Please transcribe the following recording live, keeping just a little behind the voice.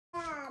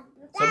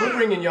So we're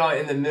bringing y'all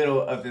in the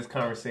middle of this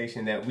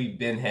conversation that we've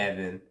been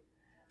having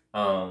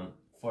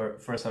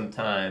for some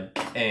time,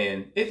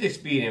 and it's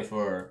expedient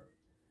for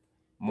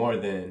more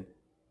than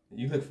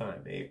you look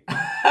fine, babe.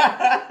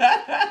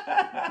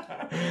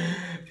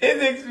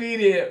 It's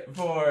expedient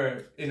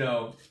for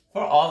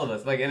for all of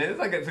us. Like, and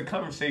it's a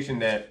conversation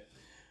that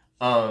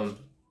I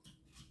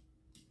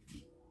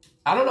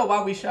don't know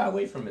why we shy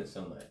away from it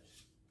so much.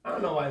 I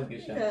don't know why we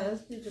get shy.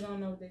 Because people don't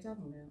know what they're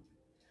talking about.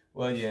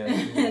 Well, yeah.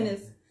 And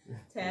it's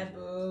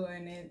taboo,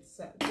 and it's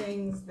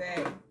things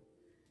that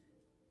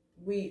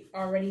we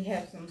already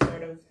have some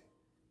sort of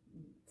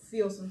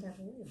feel some type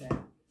of way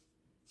about.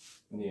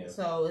 Yeah.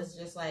 So it's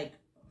just like,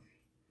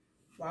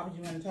 why would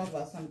you want to talk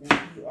about something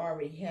you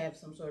already have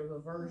some sort of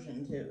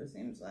aversion to? It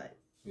seems like.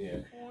 Yeah.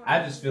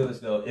 I just feel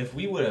as though if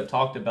we would have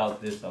talked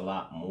about this a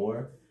lot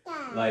more,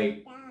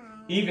 like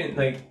even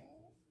like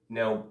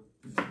now,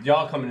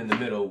 y'all coming in the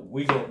middle,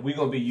 we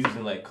gonna be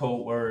using like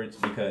code words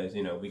because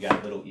we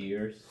got little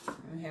ears.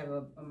 We have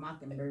a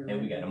mockingbird.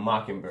 And we got a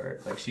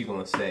mockingbird. Like she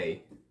gonna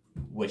say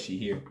what she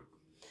hear.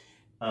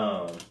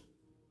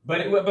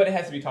 But it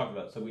has to be talked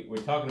about. So we're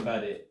talking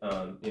about it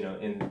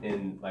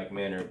in like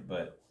manner,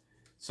 but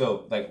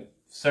so like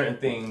certain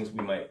things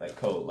we might like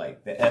code,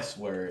 like the S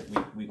word,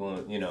 we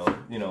going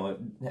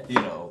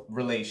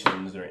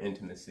relations or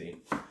intimacy.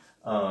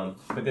 But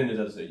then there's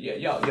other stuff. Yeah,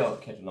 y'all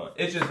catching on.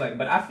 It's just like,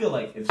 but I feel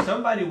like if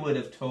somebody would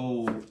have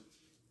told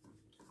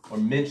or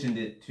mentioned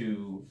it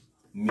to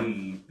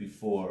me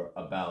before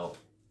about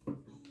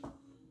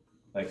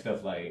like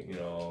stuff like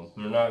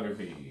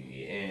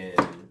pornography and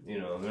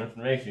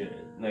information,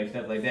 like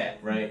stuff like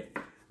that, right?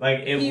 Like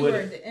it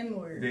would the M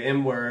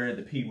word,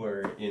 the P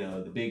word,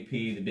 the big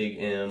P, the big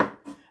M.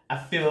 I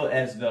feel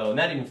as though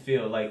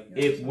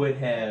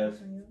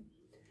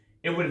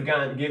it would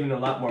have given a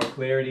lot more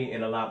clarity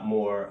and a lot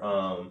more.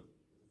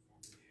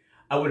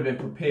 I would have been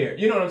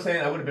prepared. You know what I'm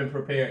saying? I would have been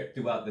prepared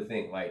throughout the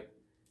thing.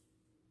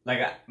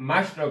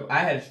 My struggle, I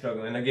had a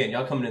struggle, and again,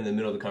 y'all coming in the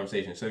middle of the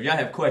conversation. So if y'all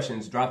have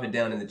questions, drop it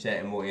down in the chat,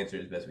 and we'll answer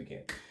it as best we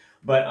can.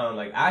 But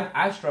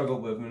I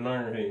struggled with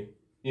pornography,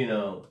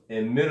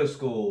 in middle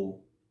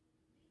school,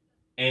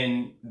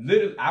 and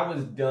I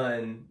was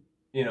done,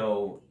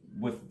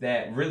 with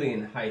that really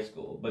in high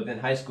school. But then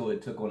high school,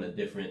 it took on a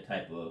different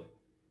type of,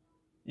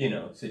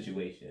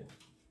 situation.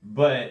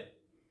 But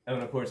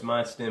and of course,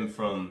 mine stemmed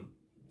from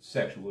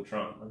sexual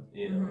trauma,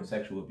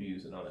 sexual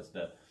abuse and all that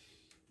stuff.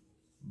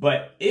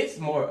 But it's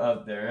more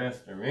of the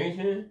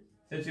restoration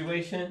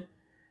situation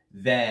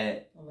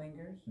that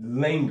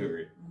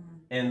lingered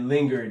and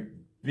lingered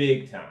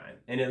big time.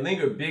 And it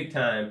lingered big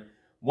time,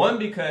 one,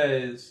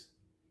 because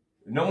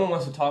no one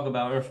wants to talk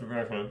about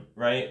restoration,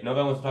 right?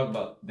 Nobody wants to talk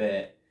about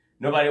that.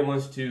 Nobody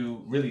wants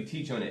to really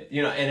teach on it.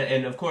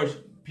 And of course,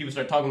 people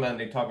start talking about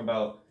it and they talk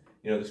about,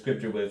 the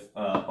scripture with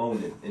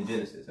Onan in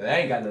Genesis. So that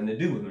ain't got nothing to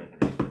do with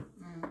restoration.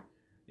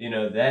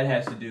 That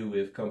has to do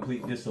with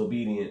complete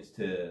disobedience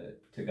to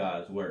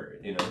God's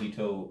word. He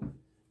told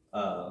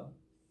Onan,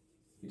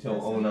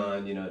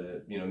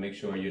 to make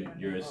sure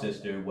your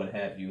sister, what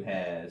have you,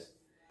 has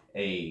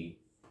a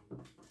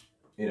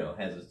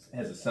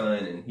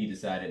son, and he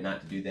decided not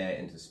to do that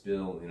and to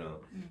spill,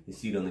 his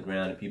seed on the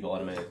ground, and people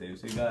automatically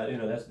say, God,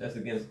 that's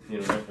against,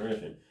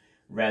 restoration,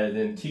 rather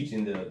than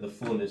teaching the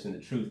fullness and the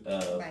truth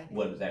of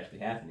what is actually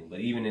happening.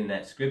 But even in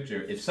that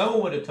scripture, if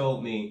someone would have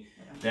told me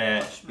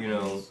that,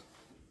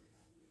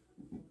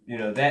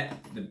 that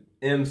the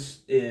M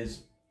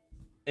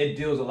it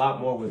deals a lot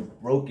more with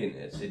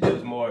brokenness. It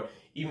deals more,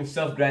 even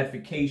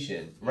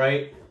self-gratification,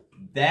 right?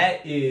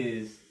 That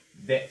is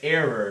the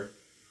error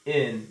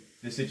in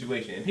the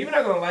situation. And people are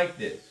not going to like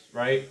this,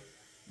 right?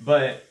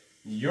 But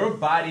your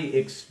body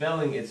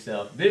expelling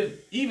itself,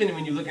 even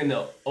when you look in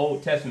the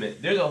Old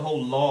Testament, there's a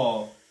whole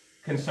law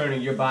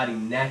concerning your body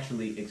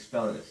naturally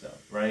expelling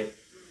itself, right?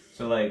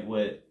 So like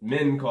what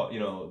men call,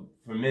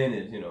 for men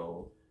is,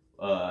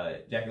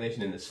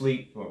 ejaculation in the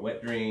sleep or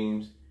wet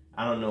dreams.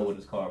 I don't know what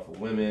it's called for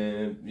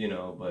women,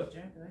 but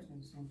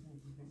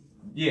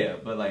yeah,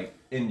 but like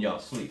in y'all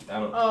sleep. I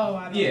don't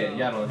know.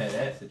 Y'all don't have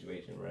that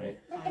situation, right?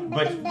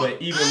 But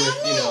even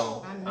with,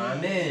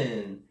 I'm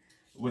in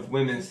with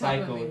women's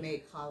cycle. She's helping me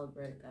make challah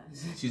bread,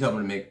 guys. She's helping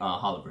to make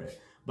challah bread.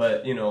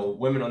 But,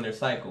 women on their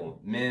cycle,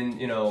 men,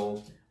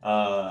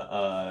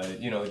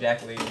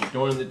 ejaculation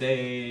during the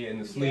day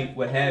and the sleep,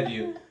 what have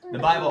you. The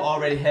Bible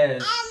already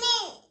has,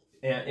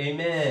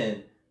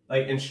 amen,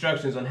 like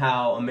instructions on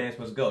how a man's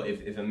supposed to go.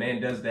 If a man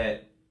does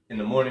that in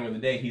the morning of the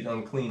day, he's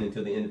unclean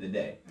until the end of the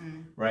day,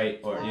 right?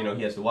 Or,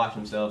 he has to wash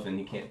himself and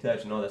he can't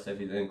touch and all that stuff.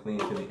 He's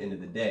unclean until the end of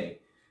the day.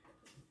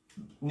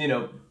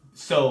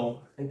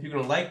 So, and people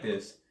don't like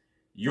this,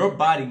 your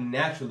body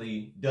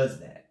naturally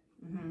does that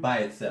by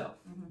itself.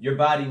 Your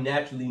body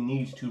naturally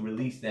needs to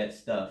release that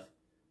stuff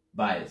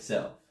by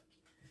itself.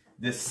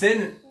 The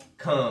sin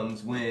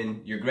comes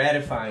when you're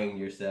gratifying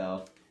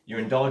yourself, you're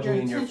indulging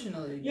in your...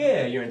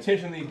 You're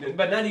intentionally,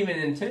 but not even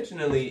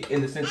intentionally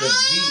in the sense of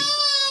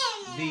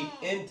the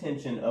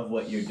intention of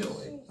what you're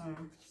doing,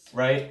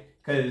 right?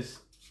 Because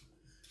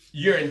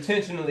you're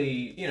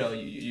intentionally,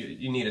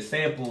 you need a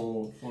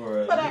sample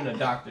for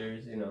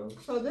doctors,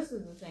 So this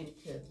is the thing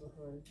too.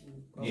 Before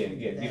you go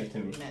give it to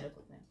me.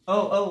 Medical thing.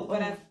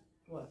 But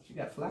what? She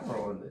got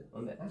flour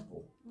on the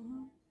apple.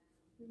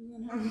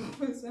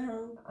 It's in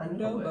her I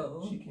know,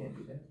 but she can't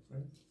do that.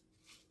 Right?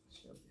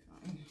 She'll be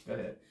fine. Go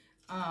ahead.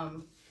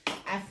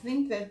 I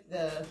think that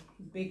the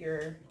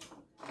bigger,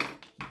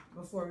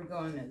 before we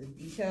go into the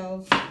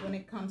details, when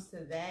it comes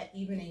to that,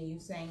 even in you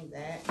saying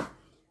that,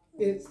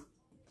 it's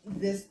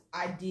this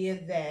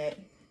idea that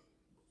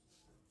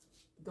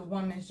the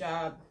woman's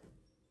job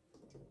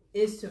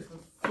is to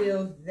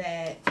fulfill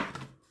that.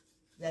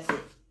 That's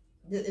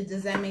it.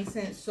 Does that make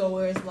sense? So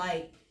where it's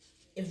like,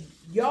 if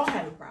y'all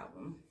have a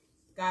problem,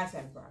 guys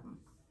have a problem,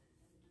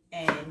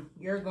 and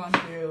you're going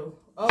through,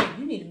 oh,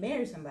 you need to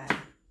marry somebody.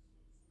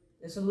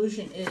 The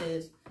solution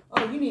is,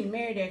 oh, you need to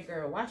marry that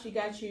girl. Why she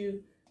got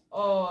you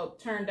all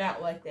turned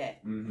out like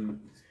that? Mm-hmm.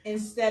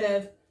 Instead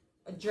of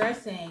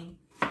addressing,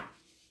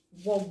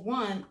 well,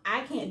 one,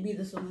 I can't be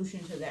the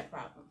solution to that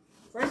problem.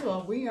 First of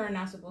all, we are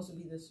not supposed to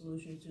be the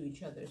solution to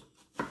each other's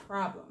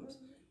problems.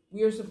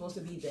 We are supposed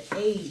to be the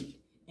aid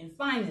in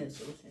finding the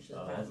solution to the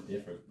problem. That's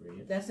different,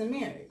 Bria. That's in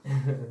marriage.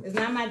 It's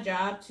not my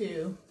job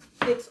to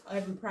fix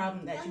every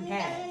problem that you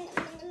have.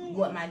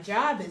 What my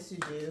job is to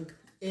do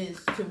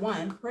is to,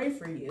 one, pray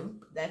for you.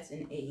 That's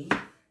an aid.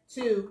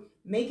 Two,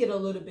 make it a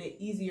little bit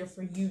easier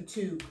for you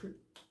to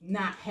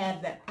not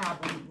have that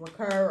problem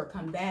recur or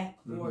come back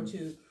or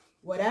to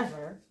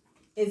whatever.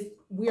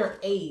 We are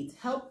aids.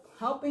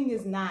 Helping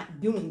is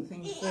not doing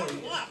things for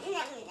you.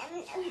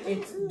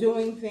 It's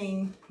doing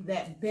things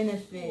that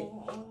benefit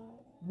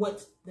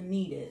what the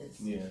need is.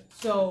 Yeah.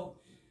 So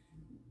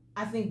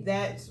I think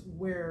that's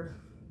where,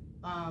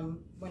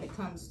 when it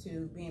comes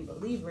to being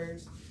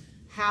believers,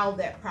 how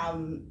that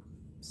problem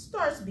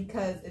starts,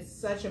 because it's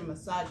such a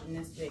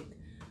misogynistic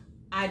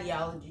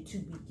ideology to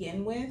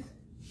begin with,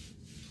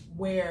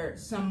 where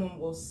someone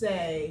will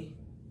say,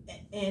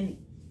 and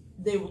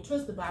they will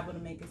twist the Bible to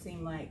make it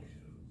seem like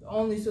the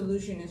only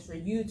solution is for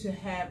you to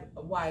have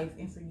a wife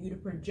and for you to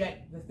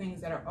project the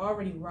things that are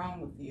already wrong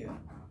with you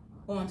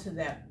onto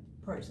that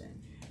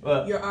person.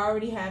 Well, you're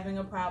already having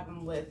a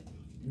problem with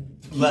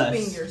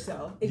keeping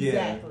yourself.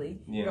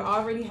 Exactly. Yeah. You're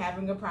already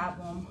having a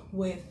problem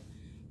with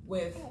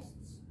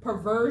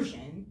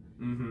perversion.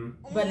 Mm-hmm.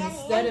 But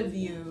instead of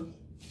you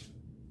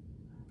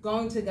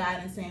going to God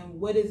and saying,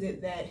 what is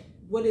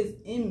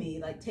in me?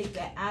 Like, take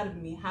that out of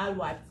me. How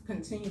do I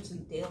continuously,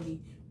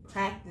 daily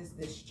practice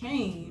this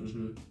change?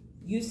 Mm-hmm.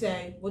 You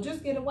say, well,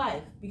 just get a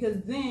wife,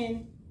 because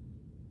then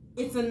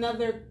it's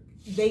another.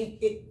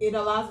 It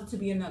allows it to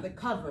be another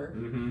cover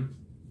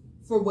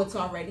for what's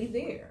already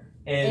there,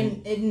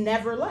 and it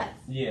never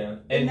left. Yeah,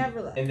 it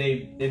never left. And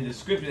they, in the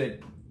scripture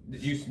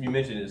that you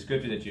mentioned, the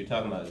scripture that you're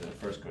talking about is in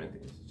 1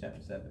 Corinthians chapter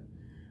 7,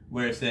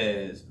 where it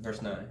says,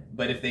 verse 9,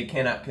 but if they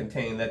cannot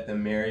contain, let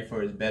them marry,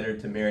 for it's better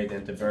to marry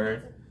than to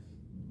burn.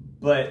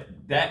 But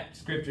that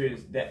scripture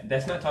is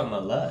that's not talking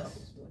about lust.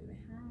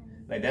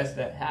 Like, that's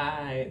that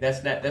high.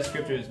 That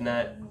scripture is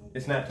not.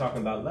 It's not talking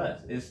about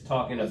lust. It's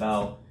talking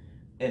about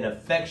an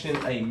affection,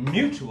 a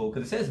mutual.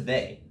 Because it says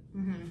they.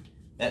 Mm-hmm.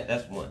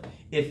 That's one.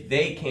 If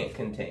they can't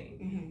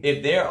contain,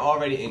 if they're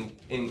already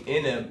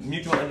in a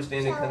mutual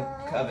understanding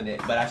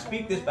covenant. But I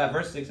speak this by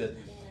verse 6 says,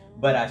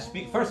 but I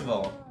speak. First of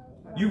all,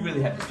 you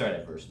really have to start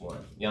at verse 1.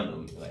 Y'all know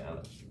me. Like, I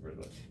love verse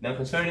 1. Now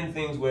concerning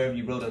things wherever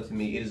you wrote unto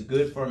me, it is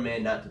good for a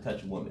man not to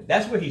touch a woman.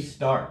 That's where he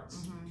starts.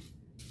 Mm-hmm.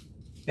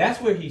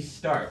 That's where he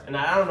starts. And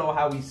I don't know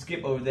how we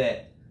skip over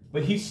that,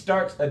 but he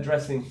starts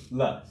addressing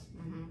lust.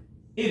 Mm-hmm.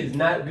 It is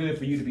not good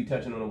for you to be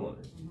touching on a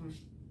woman. Mm-hmm.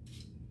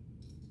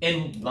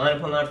 And line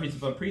upon line,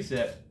 precept upon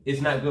precept,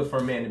 it's not good for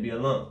a man to be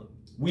alone.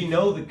 We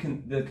know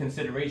the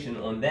consideration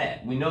on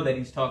that. We know that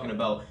he's talking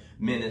about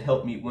men that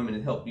help meet, women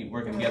that help meet,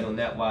 working together on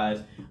that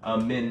wise.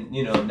 Men,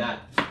 not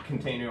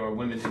containing, or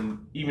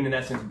women, even in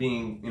that sense,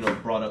 being,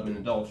 brought up in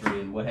adultery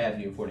and what have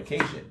you, in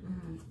fornication.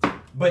 Mm-hmm.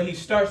 But he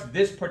starts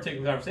this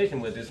particular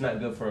conversation with, it's not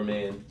good for a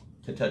man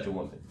to touch a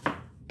woman.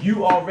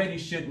 You already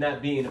should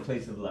not be in a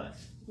place of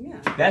lust. Yeah.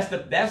 That's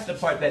the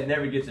part that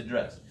never gets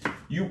addressed.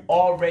 You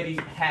already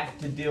have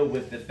to deal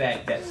with the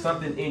fact that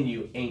something in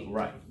you ain't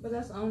right. But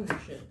that's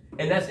ownership.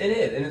 And it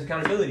is, and it's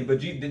accountability. But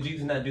did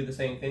Jesus not do the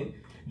same thing?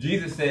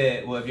 Jesus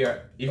said, well,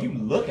 if you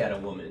look at a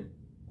woman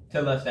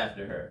to lust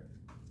after her,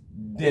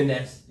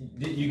 then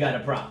you got a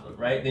problem,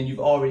 right? Then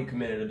you've already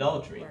committed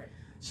adultery. Right.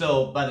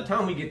 So by the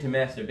time we get to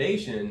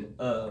masturbation,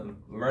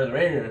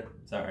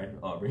 sorry,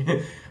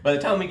 Aubrey. By the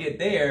time we get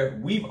there,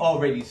 we've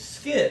already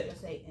skipped.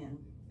 Just say M.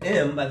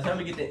 M. By the time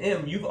we get to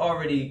M, you've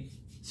already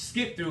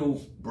skipped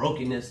through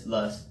brokenness,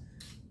 lust,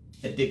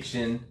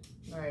 addiction.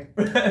 Right.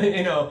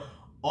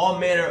 All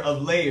manner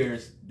of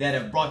layers that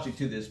have brought you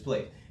to this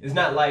place. It's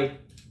not like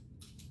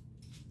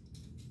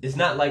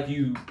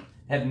you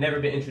have never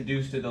been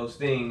introduced to those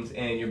things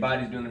and your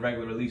body's doing the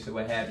regular release or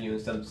what have you, in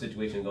some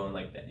situation going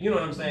like that. You know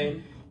what I'm saying?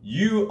 Mm-hmm.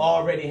 You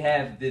already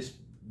have this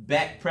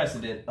back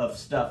precedent of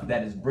stuff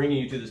that is bringing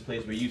you to this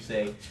place where you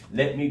say,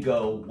 let me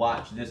go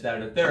watch this, that,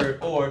 and the third.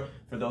 Or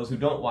for those who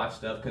don't watch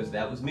stuff, because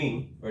that was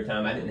me for a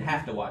time, I didn't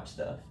have to watch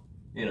stuff,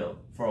 you know,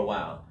 for a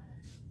while.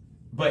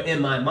 But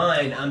in my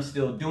mind, I'm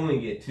still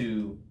doing it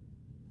to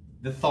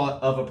the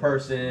thought of a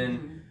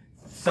person,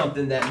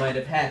 something that might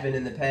have happened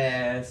in the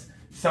past,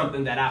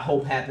 something that I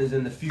hope happens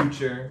in the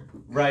future,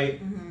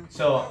 right?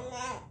 So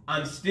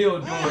I'm still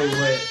doing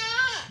what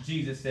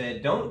Jesus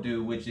said don't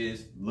do, which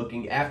is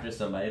looking after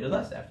somebody to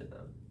lust after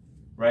them,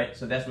 right?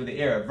 So that's where the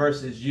error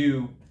versus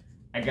you,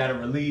 I got a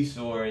release,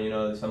 or, you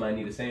know, somebody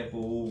need a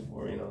sample,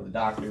 or, you know, the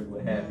doctor,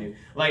 what have you.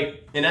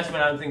 Like, and that's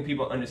what I don't think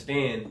people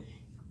understand.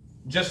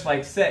 Just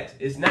like sex,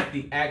 it's not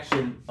the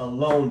action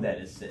alone that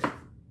is sin.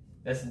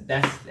 That's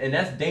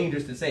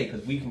dangerous to say,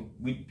 because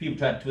people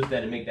try to twist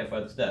that and make that for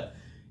other stuff.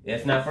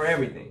 It's not for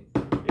everything.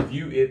 If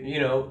you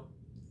know,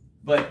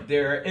 but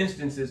there are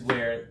instances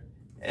where,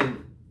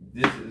 and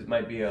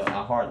might be a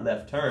hard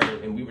left turn,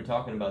 and we were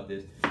talking about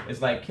this.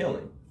 It's like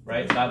killing,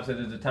 right? The Bible says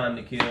there's a time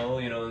to kill,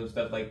 you know, and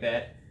stuff like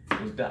that.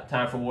 There's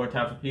time for war,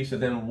 time for peace. So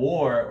then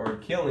war or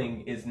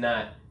killing is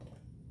not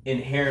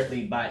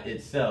inherently by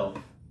itself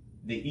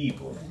the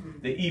evil.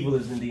 The evil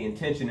is in the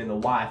intention and the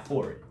why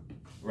for it,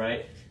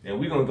 right? And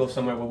we're going to go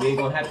somewhere where we ain't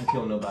going to have to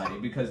kill nobody,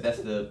 because that's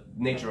the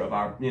nature of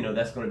our, you know,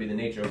 that's going to be the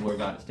nature of where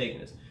God is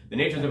taking us. The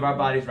natures of our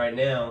bodies right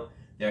now,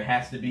 there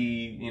has to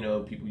be, you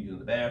know, people using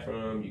the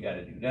bathroom, you got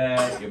to do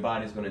that. Your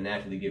body's going to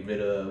naturally get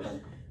rid of,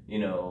 you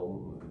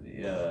know,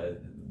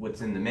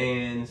 what's in the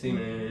man,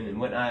 semen, and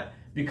whatnot,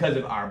 because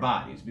of our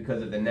bodies,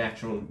 because of the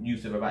natural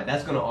use of our body.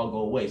 That's going to all go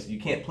away. So you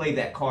can't play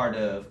that card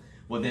of,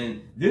 well,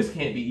 then this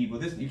can't be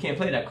evil. You can't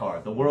play that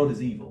card. The world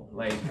is evil.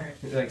 Like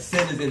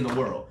sin is in the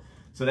world.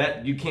 So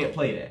that you can't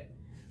play that.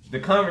 The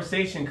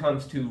conversation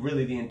comes to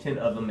really the intent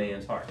of a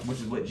man's heart, which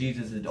is what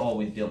Jesus is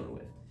always dealing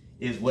with,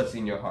 is what's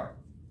in your heart.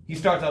 He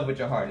starts off with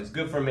your heart. It's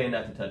good for a man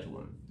not to touch a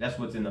woman. That's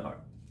what's in the heart.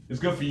 It's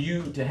good for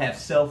you to have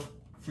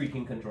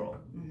self-freaking control.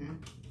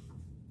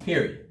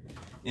 Period.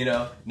 You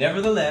know,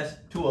 nevertheless,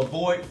 to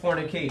avoid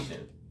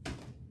fornication,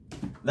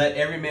 let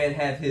every man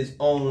have his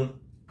own,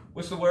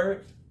 what's the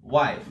word?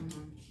 Wife.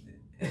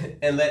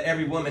 And let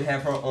every woman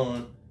have her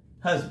own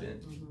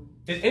husband.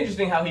 It's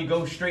interesting how he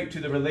goes straight to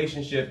the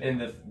relationship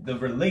and the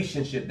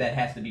relationship that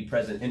has to be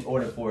present in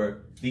order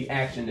for the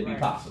action to be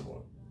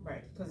possible.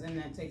 Right, because then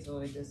that takes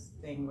away this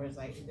thing where it's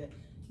like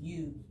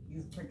you've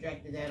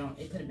projected that on,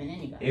 it could have been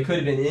anybody. It could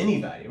have been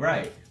anybody,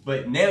 right?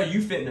 But now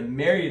you fitting to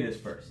marry this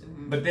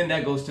person. But then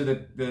that goes to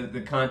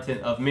the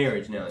content of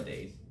marriage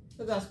nowadays.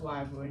 So that's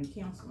why when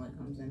counseling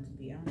comes in, to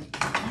be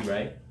honest. You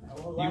right.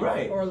 You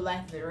right. Or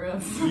lack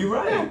thereof. You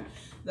right.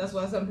 That's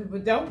why some people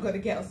don't go to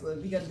counseling,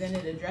 because then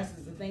it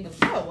addresses the thing of,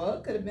 oh, well,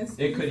 it could have been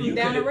Susie from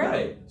down the road.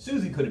 Right.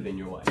 Susie could have been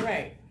your wife.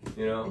 Right.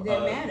 You know, it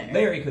didn't matter.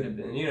 Larry could have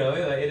been, you know,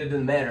 it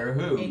didn't matter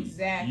who.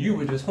 Exactly. You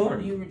were just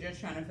horny. You were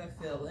just trying to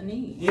fulfill a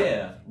need.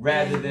 Yeah.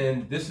 Rather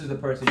than, this is the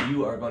person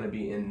you are going to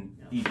be in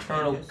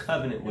eternal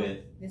covenant with.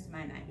 This is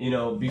my night. You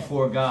know,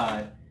 before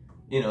God,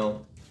 you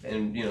know,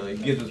 and, you know,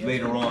 it gives us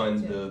later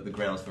on the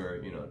grounds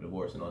for, you know,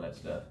 divorce and all that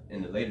stuff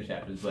in the later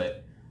chapters.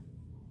 But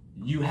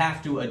you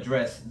have to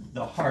address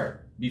the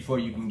heart before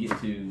you can get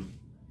to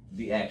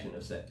the action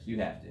of sex. You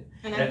have to.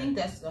 And I think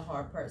that's the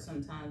hard part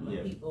sometimes when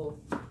people,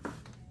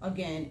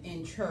 again,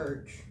 in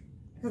church,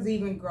 because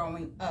even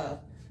growing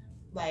up,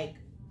 like,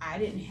 I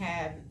didn't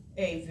have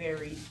a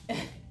very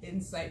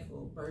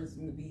insightful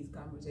person to these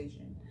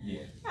conversations.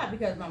 Yeah. Not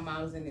because my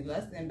mom was any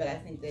less than, but I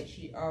think that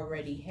she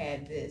already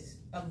had this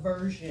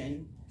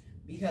aversion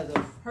because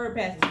of her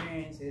past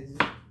experiences,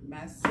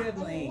 my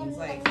siblings.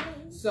 Like,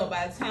 so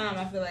by the time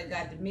I feel like it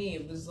got to me,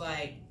 it was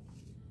like,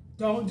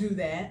 don't do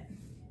that.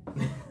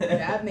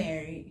 Got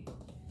married,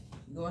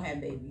 go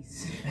have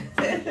babies.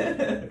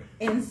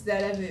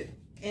 Instead of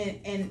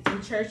it,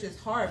 and church is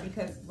hard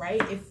because,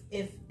 right?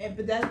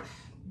 But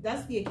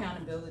that's the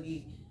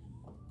accountability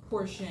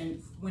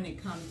portion when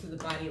it comes to the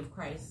body of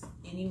Christ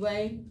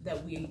anyway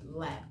that we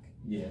lack.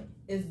 Yeah.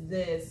 Is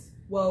this,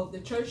 well, the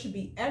church should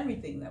be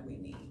everything that we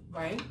need,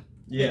 right?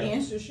 Yeah. The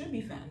answer should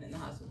be found in the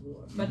house of the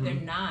Lord, but they're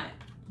not.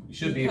 You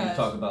should be able to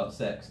talk about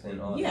sex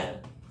and all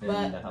that in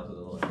the house of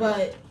the Lord.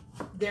 But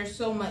there's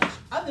so much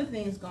other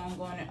things going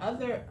on and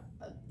other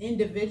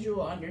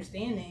individual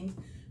understandings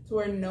to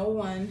where no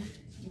one.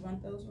 You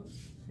want those ones?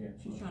 Yeah.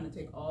 She's trying to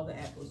take all the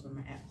apples from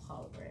my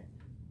apple bread.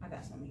 I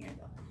got some here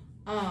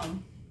though.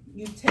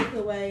 You take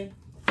away.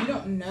 You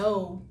don't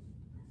know.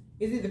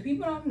 It's either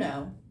people don't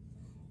know,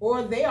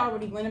 or they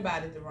already went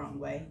about it the wrong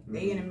way.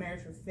 They in a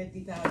marriage for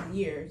 50,000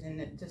 years,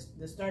 and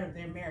the start of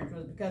their marriage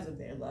was because of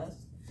their lust.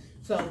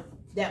 So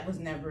that was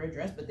never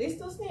addressed, but they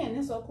still stand.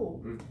 It's so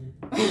cool.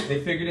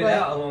 They figured it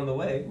out along the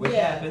way, which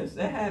happens.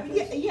 That happens.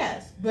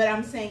 Yes, but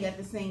I'm saying at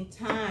the same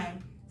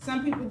time,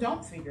 some people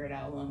don't figure it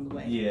out along the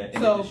way. Yeah,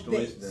 and it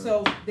destroys them.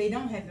 So they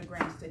don't have the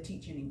grounds to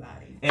teach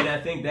anybody. And I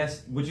think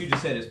that's what you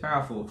just said is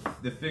powerful.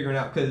 The figuring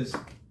out, because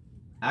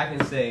I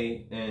can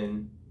say,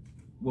 and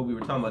what we were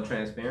talking about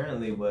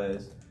transparently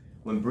was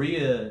when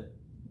Bria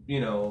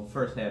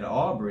first had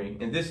Aubrey,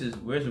 and this is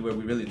where we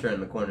really turn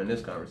the corner in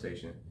this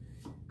conversation,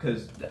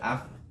 because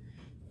I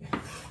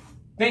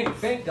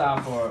thank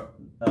God for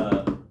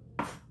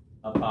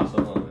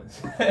Apostle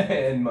Holmes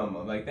and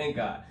Mama. Like, thank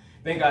God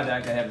that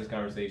I can have this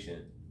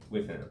conversation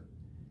with him.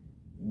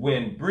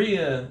 When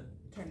Bria,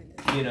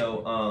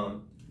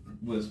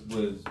 was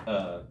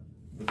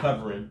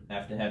recovering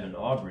after having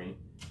Aubrey,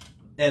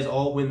 as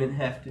all women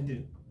have to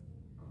do.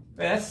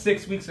 Man, that's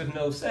 6 weeks of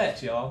no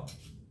sex, y'all.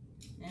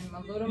 And a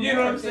little you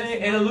know what I'm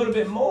saying? And a little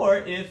bit more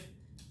if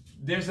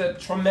there's a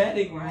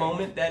traumatic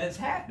moment that has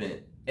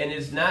happened. And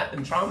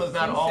trauma's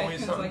not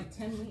always something. Like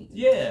 10 weeks.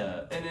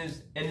 Yeah,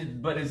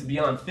 but it's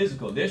beyond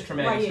physical. There's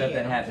traumatic stuff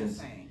that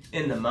happens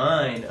in the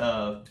mind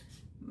of,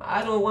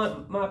 I don't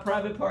want my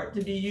private part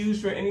to be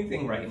used for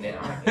anything right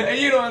now.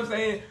 You know what I'm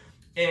saying?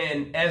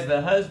 And as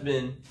the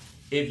husband,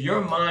 if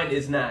your mind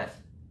is not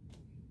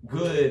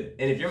good,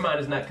 and if your mind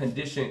is not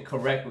conditioned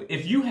correctly,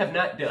 if you have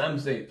not, I'm going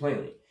to say it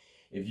plainly,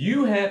 if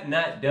you have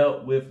not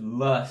dealt with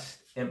lust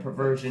and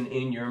perversion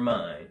in your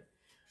mind,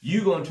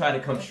 you're going to try to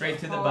come straight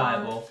to the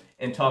Bible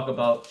and talk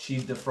about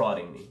she's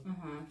defrauding me.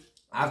 Mm-hmm.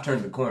 I've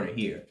turned the corner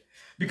here.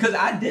 Because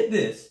I did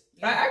this.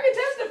 Yeah. I can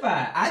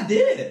testify. I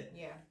did.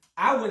 Yeah.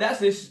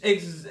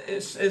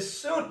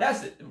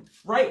 That's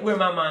right where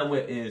my mind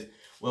went is,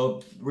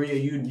 well, Rhea,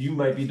 you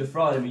might be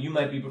defrauding me. You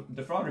might be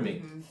defrauding me.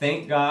 Mm-hmm.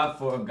 Thank God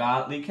for a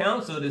godly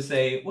counsel to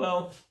say,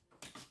 well,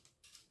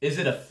 is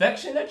it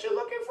affection that you're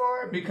looking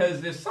for?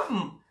 Because there's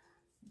something.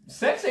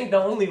 Sex ain't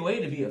the only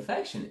way to be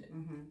affectionate.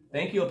 Mm-hmm.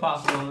 Thank you,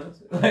 Apostle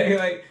Owens.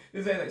 like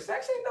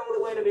sex ain't the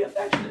only way to be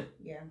affectionate.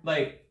 Yeah.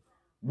 Like,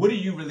 what do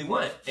you really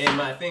want? And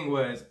my thing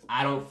was,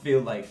 I don't feel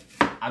like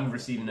I'm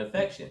receiving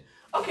affection.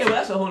 Okay, well,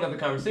 that's a whole other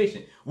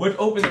conversation. Which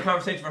opened the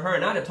conversation for her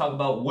and I to talk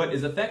about what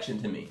is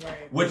affection to me.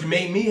 Right. Which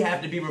made me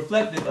have to be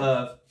reflective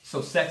of,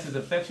 so sex is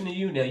affection to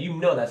you? Now, you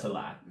know that's a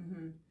lie.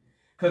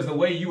 Because the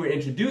way you were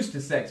introduced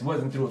to sex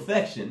wasn't through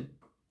affection.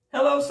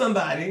 Hello,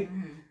 somebody.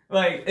 Mm-hmm.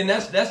 Like, and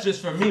that's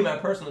just for me, my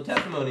personal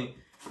testimony.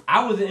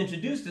 I wasn't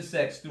introduced to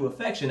sex through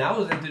affection. I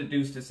was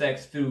introduced to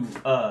sex through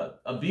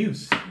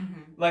abuse,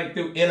 like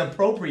through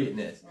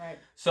inappropriateness. Right.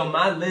 So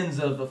my lens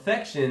of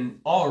affection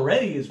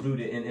already is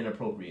rooted in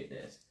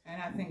inappropriateness. And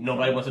I think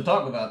nobody wants to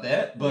talk about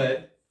that,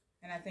 but.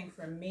 And I think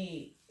for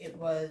me, it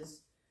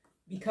was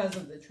because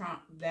of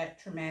that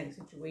traumatic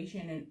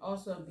situation, and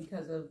also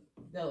because of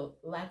the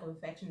lack of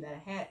affection that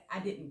I had. I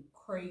didn't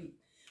crave.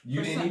 I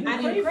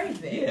didn't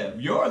crave it. Yeah,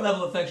 your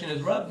level of affection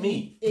has rubbed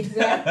me.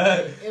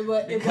 Exactly. It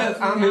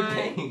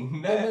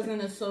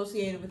wasn't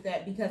associated with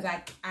that because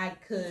I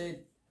could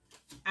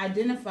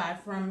identify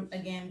from,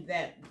 again,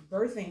 that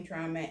birthing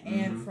trauma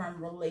and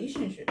from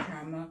relationship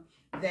trauma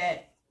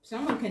that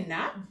someone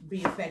cannot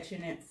be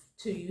affectionate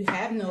to you,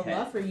 have no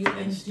love for you,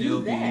 and still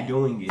do that. Be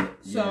doing it.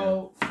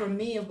 So for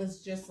me, it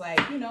was just like,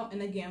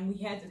 and again,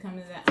 we had to come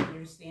to that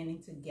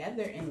understanding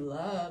together in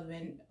love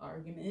and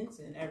arguments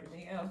and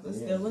everything else, but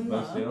still in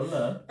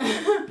love.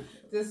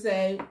 To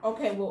say,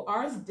 okay, well,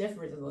 ours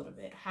differs a little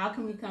bit. How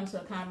can we come to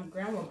a common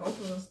ground where both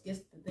of us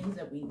get the things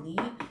that we need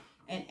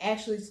and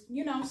actually,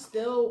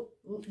 still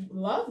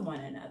love one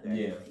another?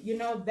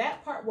 Yeah.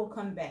 That part will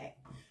come back.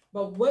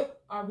 But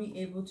what are we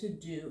able to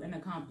do and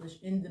accomplish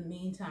in the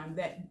meantime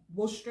that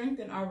will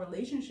strengthen our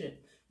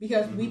relationship?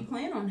 Because we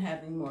plan on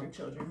having more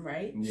children,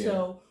 right? Yeah.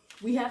 So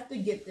we have to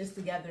get this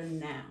together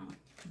now.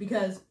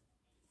 Because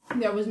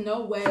there was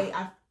no way,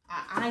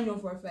 I know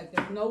for a fact,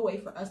 there's no way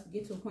for us to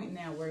get to a point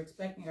now where we're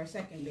expecting our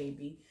second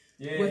baby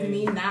with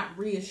me not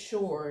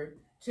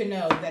reassured to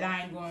know that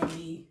I ain't going to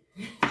be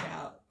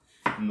child.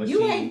 Machine.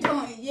 You ain't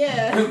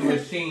doing,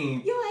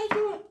 machine. You ain't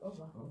doing,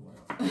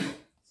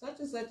 such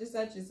and such and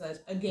such and such.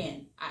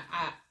 Again,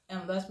 I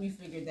unless we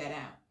figured that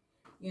out,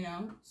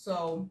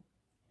 So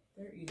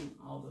they're eating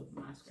all of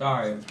my scraps.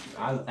 Sorry,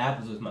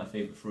 apples is my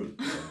favorite fruit.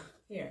 So.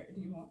 Here,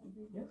 do you want?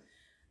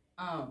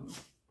 Yeah.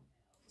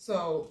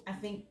 So I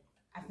think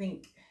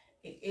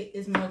it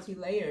is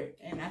multi-layered,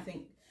 and I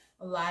think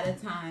a lot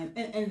of time,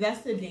 and that's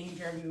the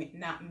danger of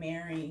not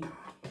marrying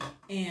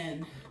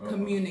and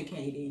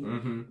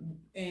communicating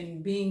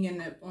and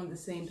being on the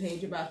same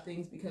page about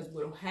things, because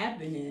what will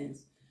happen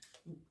is,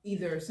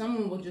 either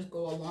someone will just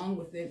go along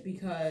with it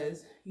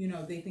because,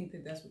 they think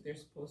that that's what they're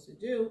supposed to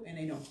do and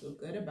they don't feel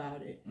good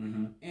about it.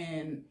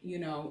 And,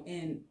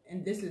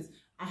 and this is,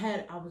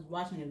 I was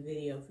watching a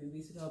video a few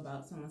weeks ago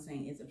about someone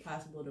saying, is it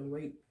possible to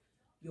rape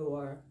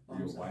your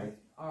wife?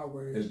 R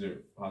word. Is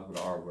it possible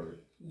to R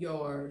word?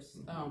 Yours,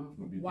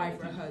 wife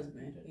or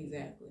husband.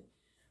 Exactly.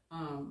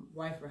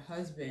 Wife or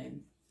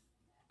husband.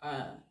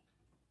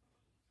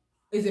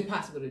 Is it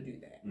possible to do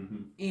that?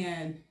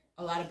 And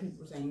a lot of people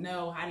were saying,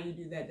 no, how do you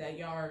do that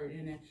yard?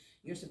 And then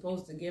you're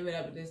supposed to give it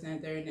up at this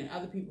and third. And then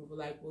other people were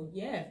like, well,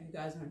 yeah, if you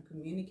guys aren't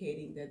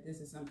communicating that this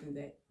is something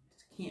that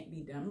can't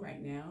be done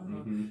right now,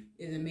 or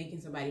isn't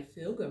making somebody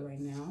feel good right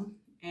now.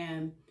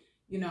 And,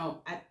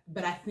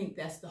 but I think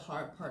that's the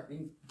hard part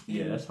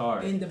that's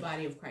hard. In the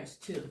body of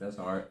Christ too. That's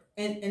hard.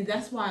 And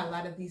that's why a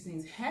lot of these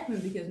things happen,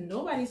 because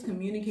nobody's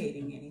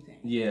communicating anything.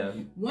 Yeah.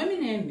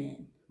 Women and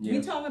men. Yeah.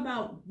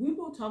 We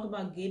will talk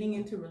about getting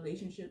into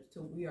relationships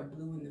till we are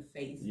blue in the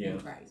face in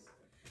Christ.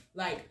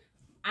 Like,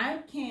 I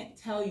can't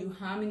tell you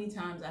how many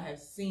times I have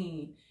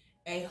seen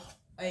a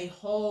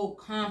whole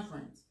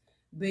conference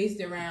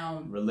based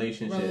around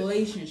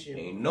relationship.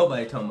 Ain't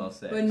nobody talking about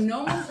sex. But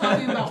no one's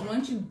talking about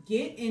once you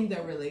get in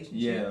the relationship.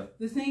 Yeah.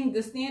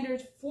 The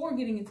standards for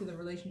getting into the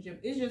relationship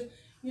is just,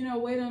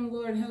 wait on the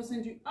Lord and He'll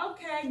send you.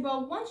 Okay,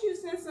 but once you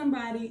send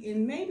somebody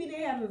and maybe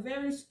they have a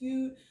very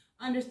skewed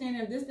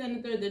understanding of this, that,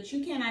 and the third that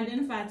you can't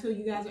identify till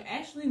you guys are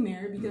actually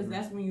married, because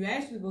that's when you're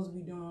actually supposed to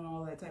be doing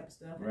all that type of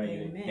stuff. Right.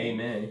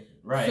 Amen.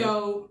 Right.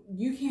 So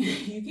you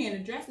can't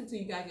address it till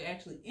you guys are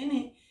actually in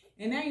it,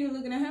 and now you're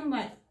looking at him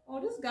like, oh,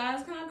 this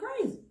guy's kind of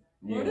crazy,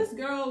 or this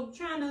girl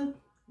trying to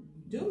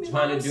do me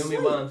while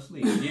I'm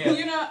asleep.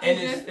 Yeah. And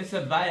it's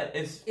a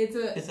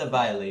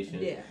violation.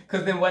 Yeah.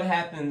 Because then what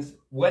happens?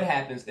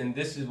 And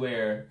this is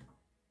where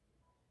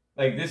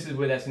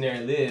that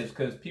scenario lives,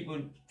 because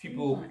people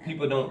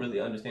don't really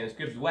understand the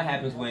scriptures. What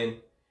happens when,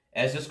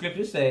 as the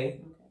scriptures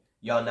say,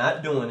 y'all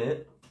not doing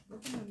it?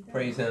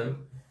 Praise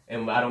Him.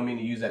 And I don't mean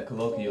to use that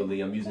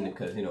colloquially. I'm using it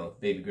because,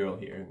 baby girl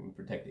here, and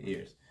protect the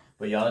ears.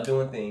 But y'all are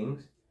doing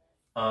things,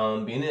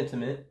 being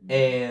intimate,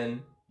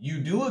 and you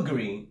do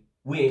agree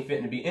we ain't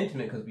fitting to be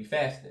intimate because we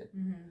fasting.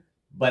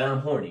 But I'm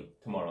horny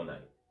tomorrow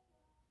night.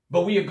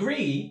 But we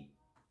agree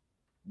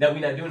that we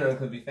not doing nothing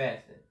because we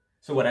fasting.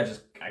 So what? I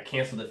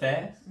cancel the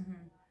fast.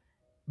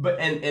 But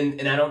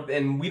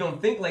and we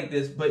don't think like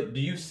this. But do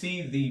you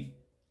see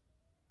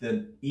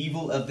the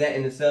evil of that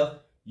in itself?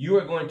 You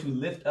are going to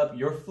lift up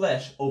your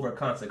flesh over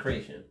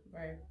consecration,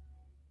 right?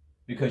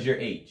 Because you're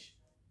age.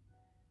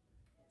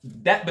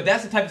 But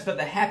that's the type of stuff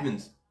that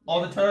happens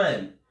all the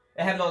time.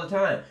 It happens all the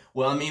time.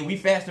 Well, I mean, we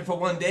fasted for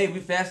one day. We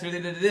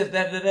fasted this,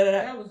 that.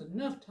 That was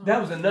enough time.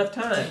 That was enough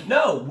time.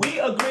 No, we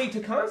agreed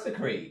to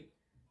consecrate.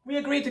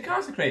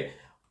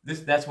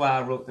 That's why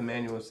I wrote the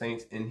Manual of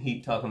Saints in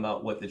Heat, talking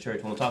about what the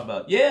church won't talk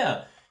about.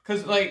 Yeah,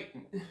 because like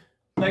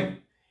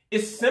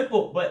it's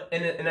simple, but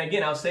and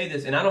again, I'll say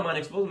this, and I don't mind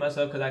exposing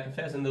myself because I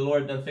confess, and the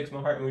Lord done fixed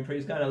my heart, and we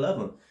praise God. I love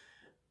Him.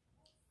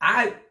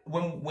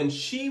 When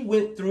she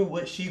went through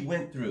what she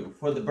went through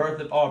for the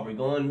birth of Aubrey,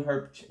 going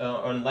her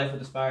on Life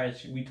with Aspire,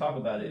 we talk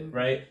about it,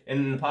 right? And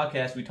in the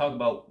podcast, we talk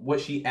about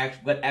what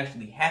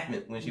actually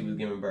happened when she was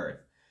giving birth.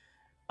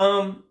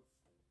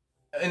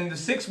 In the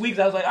 6 weeks,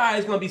 I was like, all right,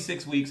 it's going to be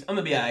 6 weeks. I'm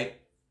going to be all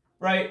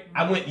right?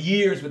 I went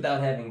years without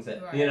having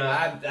sex. Right.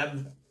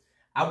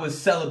 I was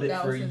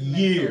celibate for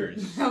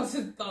years. That was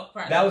his thought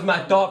process. That was my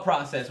thought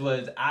process,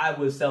 was I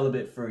was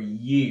celibate for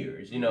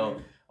years,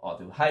 all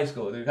through high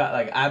school.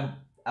 Like,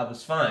 I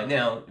was fine.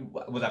 Now,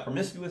 was I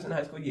promiscuous in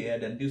high school? Yeah.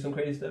 Did I do some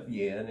crazy stuff?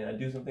 Yeah. Did I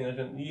do something I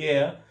shouldn't?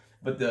 Yeah.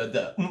 But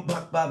the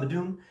baba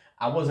doom,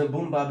 I wasn't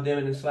boom baba damn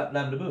and slap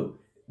baba boo.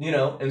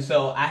 And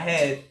so I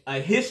had a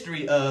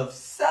history of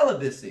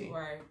celibacy.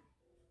 Right.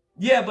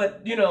 Yeah,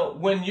 but,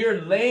 when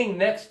you're laying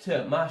next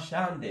to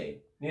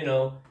Mashande,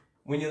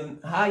 when you're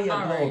higher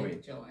glory.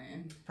 Right,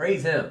 Joanne.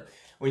 Praise Him.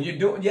 When you're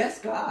doing, yes,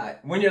 God.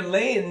 When you're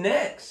laying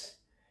next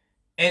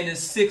and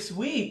it's 6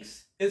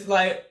 weeks, it's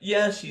like,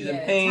 yeah, she's in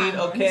pain,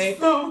 okay?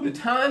 The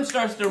time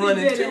starts to run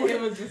into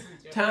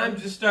it. Time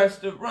just starts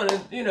to run,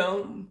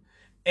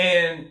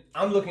 and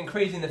I'm looking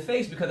crazy in the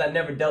face because I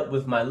never dealt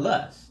with my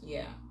lust.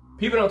 Yeah.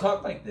 People don't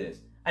talk like this.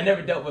 I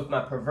never dealt with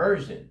my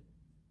perversion.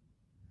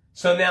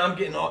 So now I'm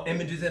getting all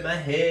images in my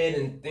head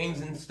and things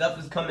and stuff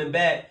is coming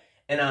back.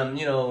 And I'm,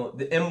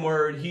 the M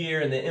word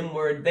here and the M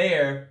word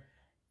there.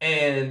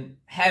 And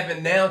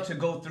having now to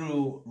go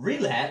through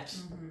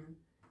relapse.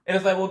 And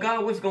it's like, well,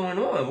 God, what's going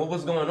on? Well,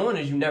 what's going on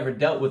is you never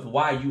dealt with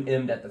why you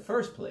M'd at the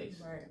first place.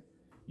 Right.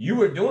 You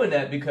were doing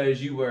that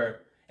because you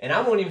were, and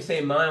I won't even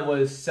say mine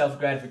was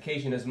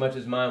self-gratification as much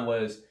as mine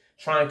was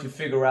trying to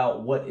figure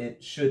out what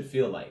it should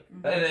feel like.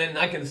 And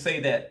I can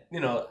say that,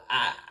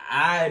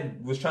 I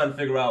was trying to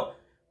figure out,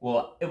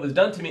 well, it was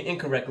done to me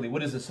incorrectly.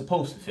 What is it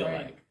supposed to feel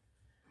like?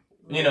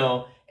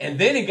 And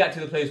then it got to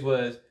the place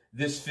was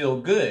this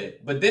feel good.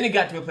 But then it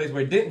got to a place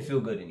where it didn't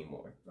feel good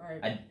anymore.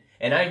 Right.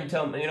 And I even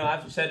tell them,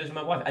 I've said this to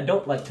my wife, I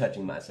don't like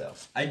touching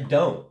myself. I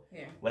don't.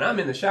 Yeah. When I'm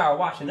in the shower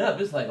washing up,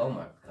 it's like, oh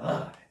my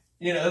God.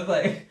 It's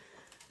like,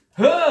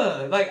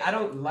 like I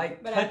don't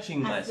like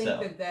touching myself.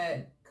 I think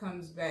that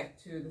comes back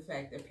to the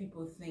fact that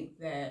people think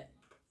that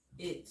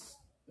it's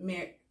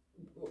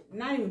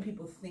not even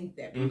people think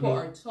that. People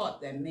are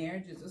taught that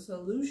marriage is a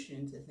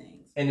solution to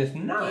things. And it's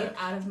not. Get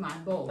out of my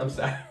bowl. I'm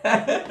sorry.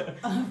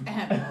 Of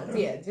apples.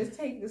 Yeah, just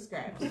take the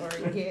scraps or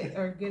get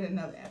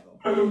another apple.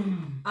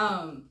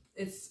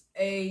 It's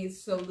a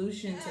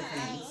solution to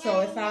things.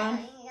 So if I'm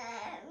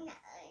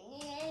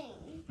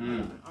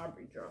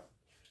Aubrey dropped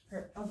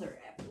her other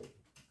apple.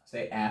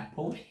 Say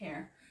apple.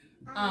 Here.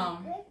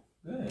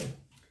 Good.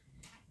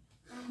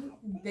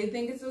 They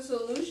think it's a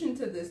solution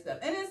to this stuff,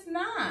 and it's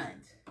not.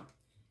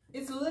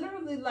 It's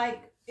literally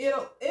like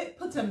it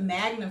puts a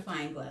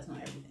magnifying glass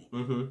on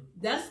everything.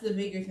 That's the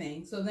bigger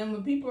thing. So then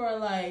when people are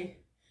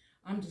like,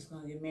 "I'm just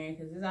gonna get married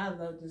because I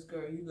love this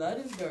girl," you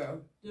love this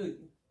girl, do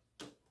you?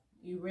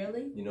 You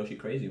really? She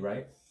crazy,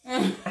 right?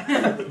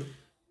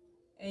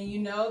 And you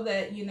know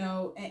that, you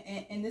know,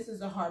 and this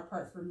is the hard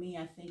part for me,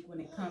 I think, when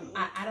it comes,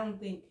 I don't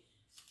think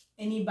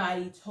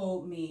anybody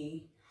told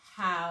me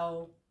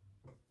how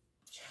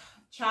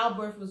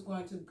childbirth was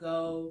going to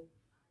go.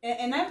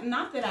 And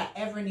not that I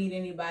ever need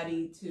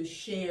anybody to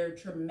share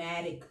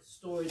traumatic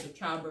stories of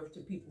childbirth to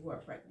people who are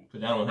pregnant.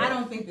 I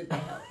don't think that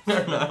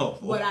helps. No.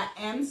 What I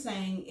am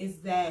saying is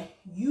that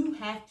you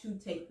have to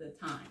take the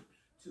time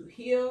to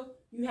heal.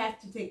 You have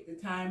to take the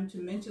time to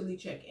mentally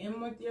check in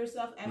with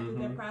yourself after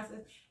that process.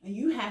 And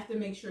you have to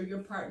make sure your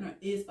partner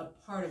is a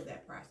part of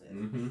that process.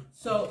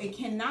 So it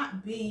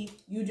cannot be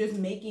you just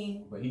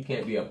making... But he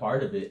can't be a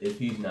part of it if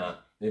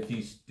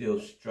he's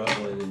still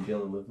struggling and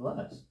dealing with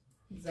lust.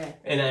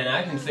 Exactly. And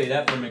I can say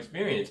that from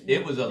experience.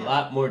 It was a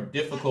lot more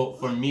difficult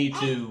for me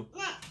to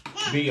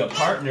be a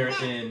partner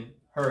in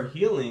her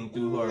healing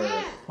through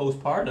her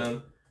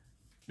postpartum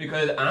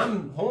because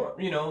I'm,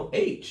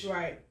 H.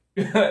 Right.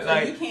 Like, so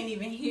you can't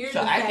even hear.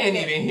 So I can't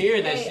even hear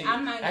that. Hey,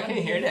 I'm not I can't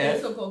hear that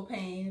physical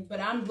pain,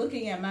 but I'm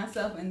looking at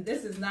myself, and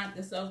this is not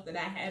the self that I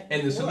had before.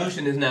 And the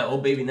solution is not, oh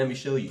baby, let me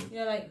show you.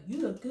 You're like, you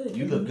look good.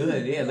 You look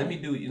good. Yeah, let me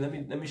do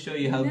it. Let me show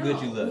you how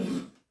good you look.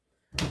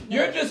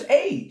 You're just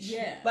age.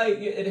 Yeah. Like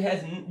it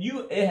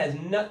has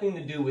nothing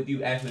to do with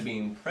you actually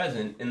being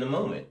present in the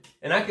moment.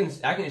 And I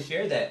can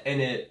share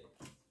that,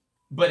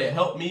 but it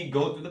helped me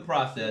go through the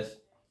process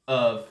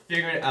of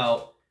figuring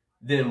out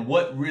then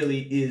what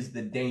really is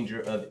the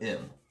danger of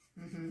M.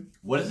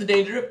 What is the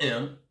danger of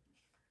M?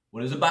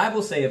 What does the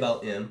Bible say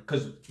about M?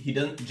 Because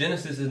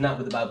Genesis is not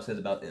what the Bible says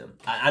about M.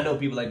 I know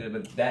people like that,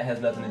 but that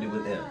has nothing to do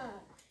with M.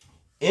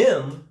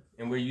 M.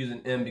 And we're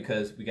using M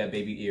because we got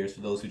baby ears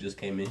for those who just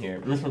came in here.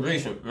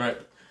 Masturbation, right?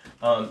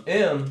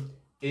 M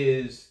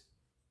is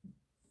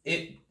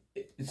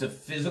it's a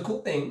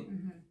physical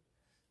thing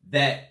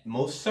that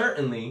most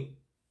certainly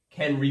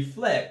can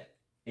reflect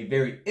a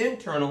very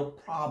internal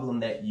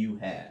problem that you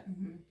have.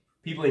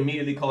 People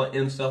immediately call it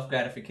M,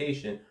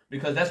 self-gratification,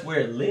 because that's where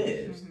it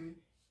lives.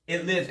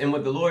 It lives, and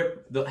what the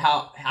Lord,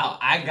 how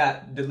I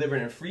got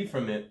delivered and free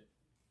from it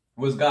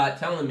was God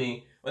telling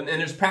me, and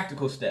there's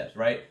practical steps,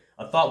 right?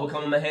 A thought will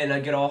come in my head and I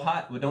get all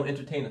hot, but don't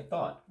entertain a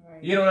thought.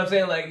 Right. You know what I'm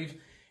saying? Like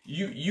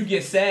you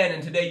get sad,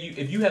 and today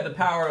if you have the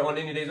power on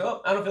any days,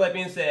 oh, I don't feel like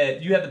being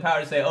sad, you have the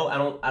power to say, oh,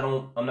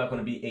 I'm not going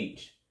to be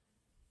H.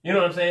 You know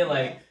what I'm saying?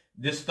 Like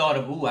this thought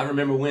of, ooh, I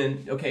remember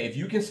when, okay, if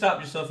you can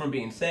stop yourself from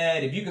being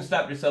sad, if you can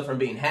stop yourself from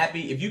being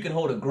happy, if you can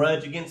hold a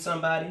grudge against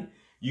somebody,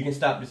 you can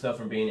stop yourself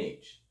from being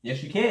H.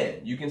 Yes, you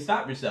can. You can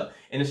stop yourself.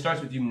 And it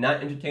starts with you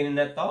not entertaining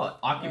that thought,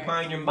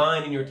 occupying your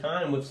mind and your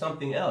time with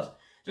something else.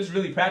 Just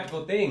really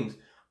practical things.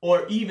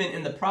 Or even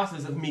in the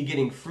process of me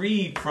getting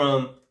freed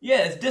from,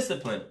 it's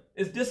discipline.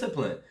 It's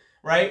discipline,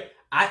 right?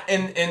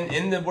 And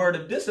in the word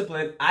of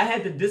discipline, I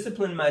had to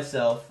discipline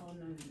myself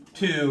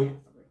to,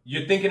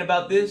 you're thinking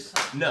about this?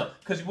 No.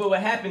 Because what would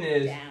happen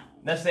is,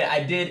 let's say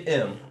I did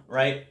M,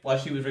 right, while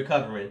she was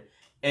recovering.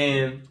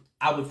 And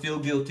I would feel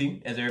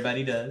guilty, as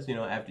everybody does,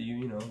 after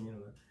you.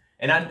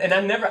 And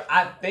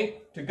I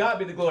think, to God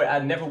be the glory, I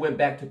never went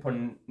back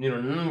to,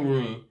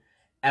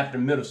 after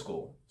middle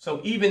school. So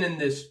even in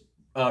this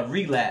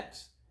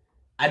relapse,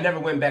 I never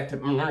went back to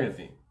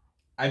pornography.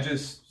 I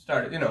just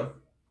started,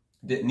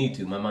 didn't need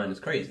to. My mind is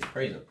crazy.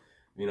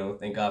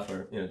 Thank God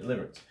for,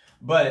 deliverance.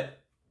 But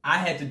I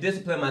had to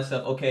discipline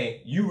myself.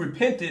 Okay, you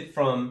repented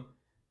from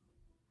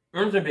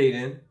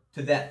masturbating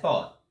to that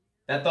thought.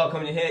 That thought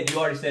come in your head, you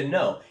already said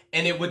no.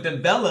 And it would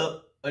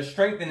develop a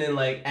strengthening,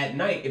 like at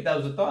night, if that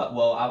was a thought,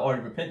 well, I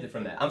already repented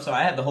from that. I'm sorry,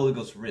 I have the Holy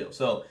Ghost for real.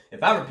 So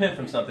if I repent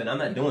from something, I'm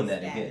not doing that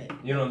again.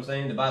 You know what I'm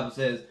saying? The Bible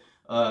says,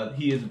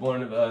 he is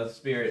born of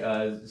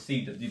spirit,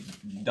 seed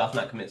doth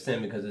not commit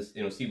sin because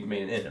it's seed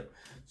remaining in him.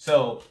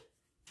 So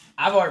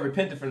I've already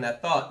repented from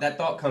that thought. That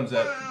thought comes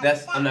up.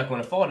 I'm not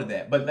going to fall to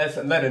that. But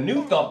let a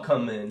new thought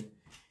come in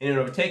and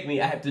overtake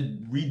me. I have to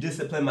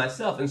rediscipline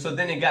myself. And so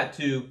then it got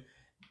to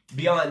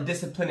beyond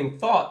disciplining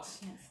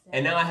thoughts,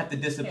 and now I have to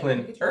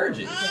discipline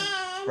urges,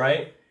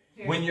 right?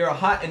 When you're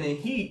hot and in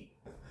heat,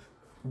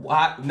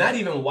 not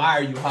even why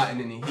are you hot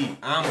and in the heat?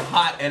 I'm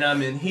hot and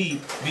I'm in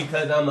heat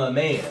because I'm a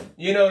man.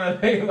 You know what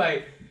I mean?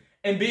 Like,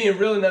 and being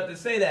real enough to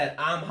say that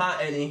I'm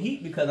hot and in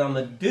heat because I'm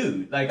a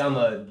dude. Like, I'm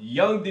a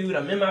young dude.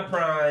 I'm in my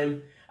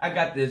prime. I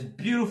got this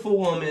beautiful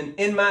woman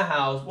in my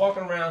house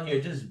walking around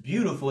here just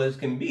beautiful as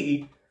can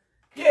be.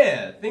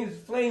 Yeah,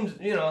 flames,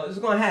 it's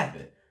going to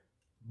happen.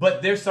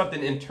 But there's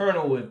something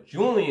internal with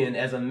Julian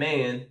as a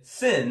man,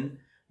 sin,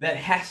 that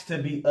has to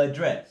be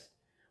addressed.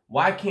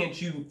 Why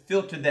can't you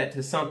filter that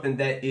to something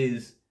that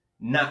is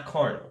not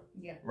carnal?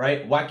 Yeah.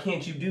 Right? Why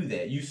can't you do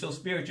that? You so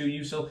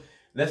spiritual.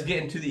 Let's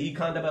get into the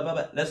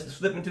let's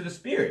slip into the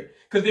spirit.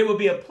 Because there will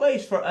be a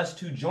place for us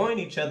to join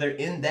each other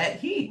in that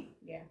heat.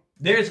 Yeah.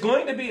 There's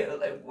going to be,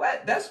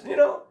 what? That's,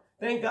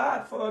 thank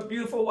God for a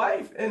beautiful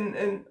wife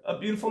and a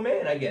beautiful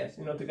man, I guess.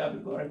 To God be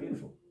the glory,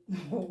 beautiful.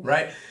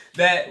 Right?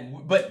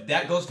 But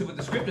that goes to what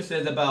the scripture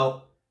says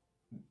about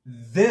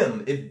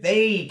them. If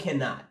they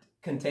cannot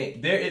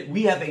contain,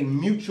 we have a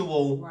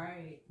mutual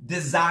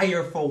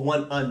desire for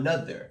one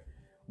another.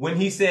 when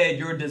he said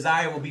your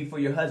desire will be for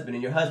your husband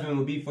and your husband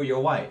will be for your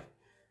wife.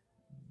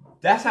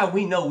 That's how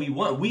we know we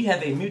want. We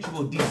have a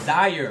mutual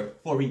desire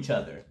for each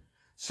other.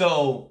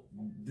 So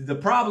the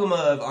problem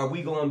of, are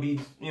we going to be,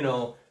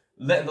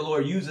 letting the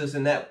Lord use us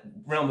in that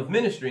realm of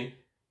ministry?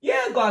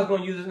 Yeah, God's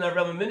going to use us in that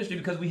realm of ministry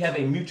because we have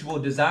a mutual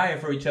desire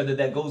for each other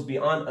that goes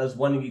beyond us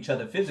wanting each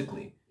other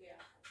physically. Yeah.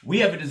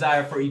 We have a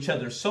desire for each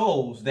other's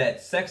souls that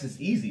sex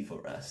is easy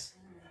for us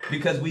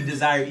because we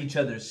desire each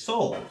other's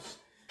souls.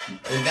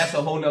 And that's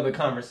a whole nother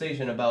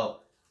conversation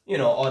about,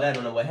 all that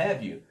and what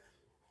have you.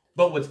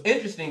 But what's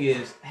interesting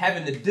is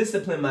having to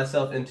discipline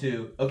myself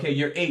into, okay,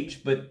 you're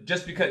H, but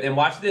just because, and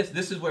watch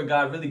this is where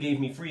God really gave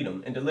me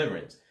freedom and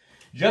deliverance.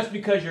 Just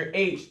because you're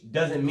H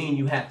doesn't mean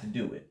you have to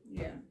do it.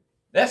 Yeah.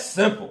 That's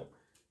simple.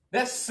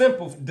 That's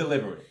simple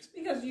deliverance.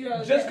 Because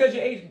you're just because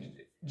you're H,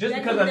 just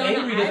because I'm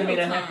angry doesn't mean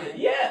I have to.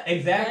 Yeah,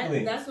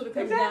 exactly. That's what it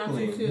comes down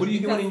to. Too. What are you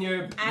doing when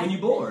you're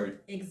bored?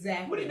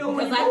 Exactly. What are you doing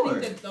when you're bored? I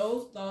think that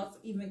those thoughts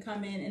even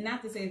come in, and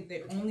not to say that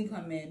they only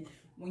come in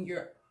when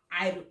you're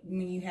idle,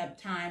 when you have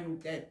time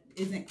that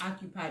isn't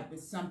occupied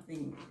with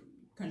something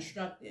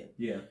constructive.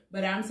 Yeah.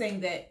 But I'm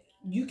saying that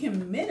you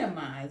can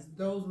minimize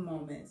those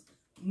moments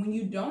when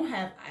you don't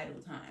have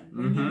idle time.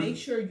 When you make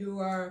sure you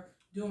are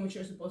doing what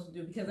you're supposed to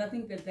do. Because I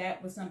think that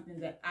that was something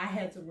that I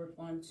had to work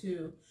on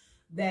too.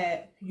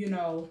 That,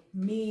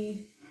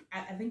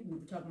 I think we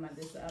were talking about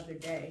this the other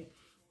day.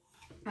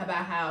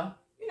 About how,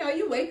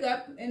 you wake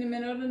up in the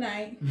middle of the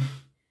night.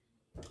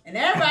 And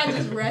everybody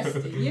just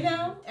rested,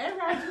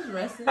 Everybody just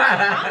rested.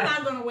 I'm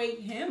not going to wake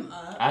him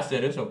up. I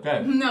said, it's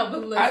okay. No,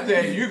 but listen. I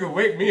said, you can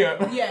wake me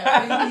up.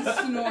 Yeah, and he's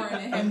snoring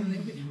and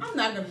having I'm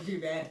not going to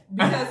do that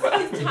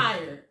because he's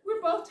tired.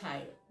 We're both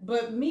tired.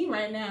 But me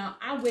right now,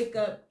 I wake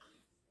up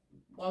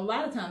a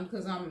lot of times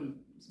because I'm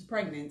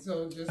pregnant.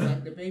 So just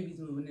like the baby's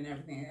moving and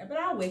everything. But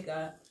I wake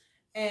up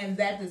and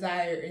that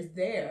desire is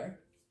there.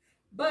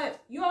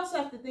 But you also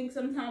have to think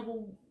sometimes,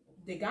 well,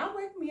 did God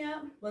wake me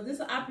up? Was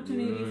this an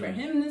opportunity for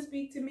him to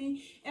speak to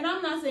me? And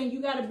I'm not saying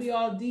you got to be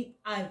all deep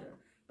either.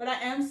 But I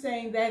am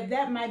saying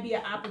that might be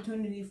an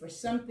opportunity for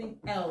something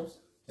else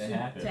to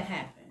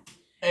happen.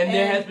 And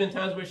there has been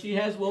times where she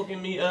has woken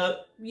me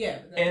up. Yeah.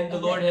 And the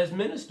Lord has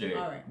ministered.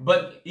 All right.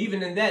 But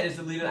even in that, it's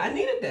the leader. I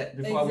needed that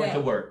before I went to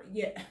work.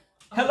 Yeah.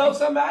 Hello,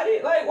 somebody?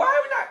 Like, why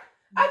are we not?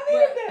 I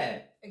needed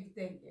that.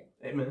 Thank you.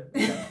 Amen.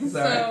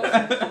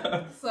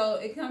 So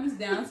it comes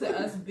down to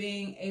us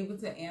being able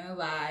to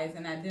analyze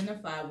and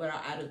identify what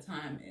our idle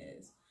time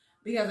is.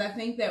 Because I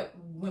think that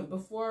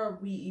before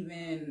we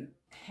even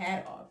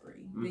had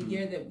Aubrey, the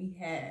year that we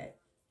had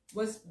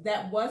was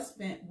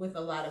spent with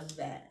a lot of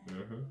that.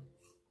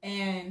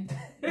 And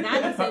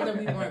not to say that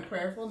we weren't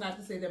prayerful, not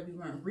to say that we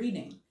weren't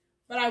reading.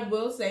 But I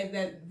will say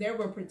that there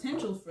were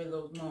potentials for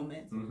those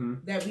moments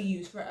that we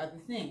used for other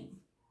things.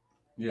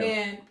 Yeah.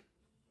 And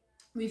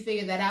we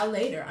figured that out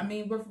later. I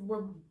mean,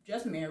 we're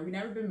just married. We've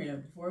never been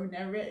married before. We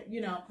never,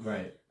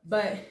 Right.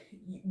 But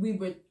we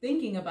were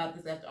thinking about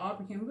this after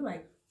Aubrey came. We were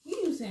like, we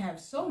used to have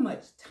so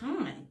much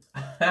time.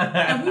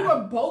 And we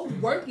were both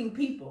working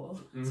people.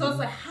 So it's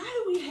like, how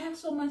do we have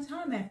so much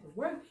time after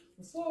work,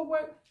 before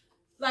work?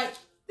 Like,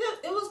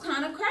 it was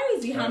kind of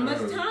crazy how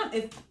much time.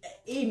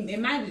 It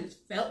might have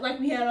just felt like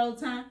we had all the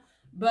time.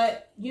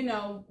 But, we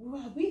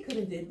could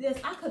have did this.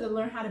 I could have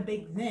learned how to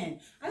bake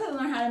then. I could have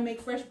learned how to make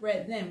fresh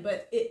bread then.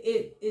 But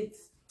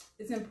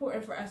it's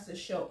important for us to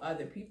show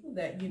other people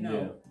that,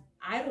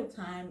 idle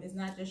time is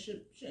not just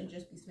shouldn't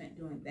just be spent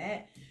doing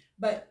that.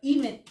 But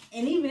even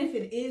if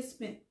it is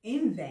spent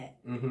in that,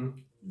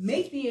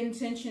 make the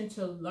intention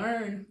to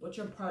learn what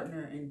your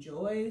partner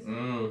enjoys.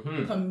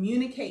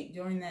 Communicate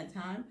during that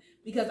time.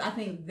 Because I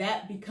think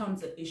that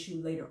becomes an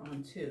issue later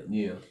on too.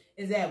 Yeah.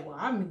 Is that, well,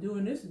 I've been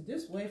doing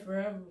this way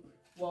forever.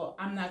 Well,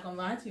 I'm not going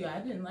to lie to you. I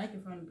didn't like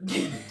it from the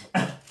beginning.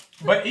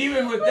 But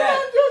even with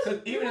that,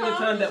 because even in the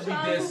time that we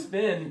did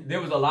spend, there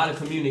was a lot of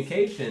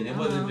communication. It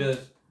wasn't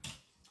just,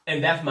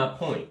 and that's my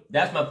point.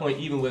 That's my point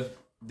even with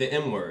the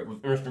M word, with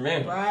Ernst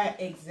Randall. Right,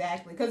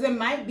 exactly. Because it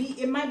might be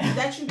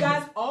that you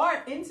guys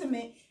are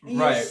intimate and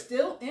you're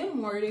still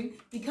M-wording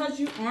because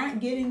you aren't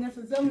getting the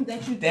fulfillment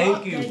that you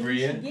Thank you,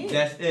 Bria.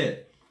 That's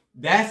it.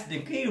 That's the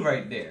key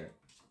right there.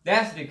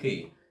 That's the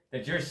key.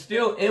 That you're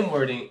still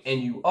M-wording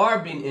and you are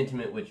being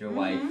intimate with your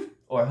wife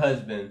or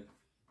husband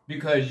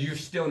because you're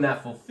still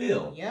not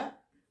fulfilled. Yeah.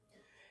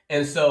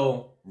 And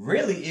so,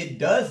 really, it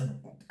does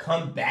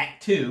come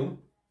back to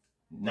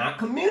not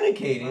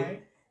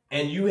communicating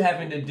and you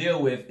having to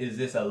deal with, is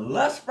this a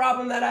lust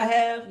problem that I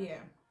have? Yeah.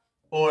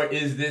 Or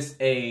is this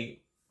I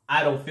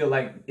don't feel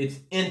like it's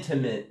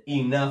intimate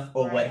enough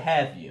or what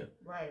have you?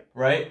 Right.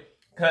 Right?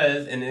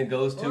 And it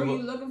goes to... Or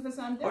you looking for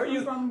something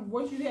different from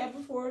what you had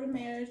before the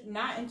marriage.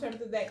 Not in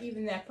terms of that,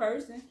 even that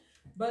person,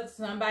 but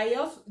somebody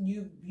else.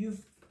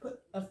 You've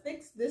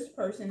affixed this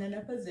person in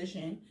a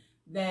position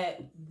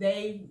that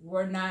they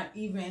were not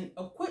even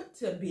equipped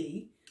to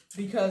be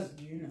because,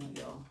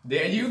 y'all.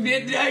 There you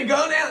did. There you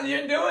go down.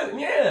 You're doing,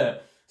 yeah.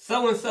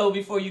 So-and-so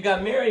before you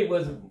got married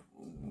was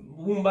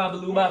boom, baba,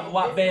 loo, baba,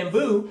 wop,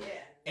 bamboo.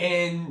 Yeah.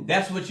 And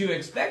that's what you're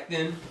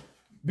expecting.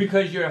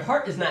 because your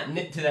heart is not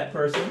knit to that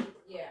person.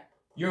 Yeah.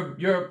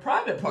 Your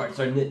private parts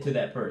are knit to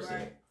that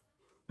person.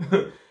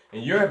 Right.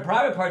 And your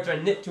private parts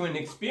are knit to an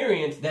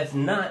experience that's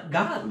not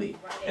godly.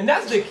 Right. And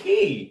that's the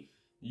key.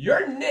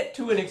 You're knit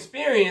to an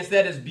experience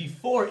that is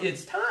before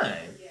its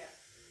time.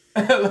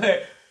 Yeah.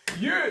 Like,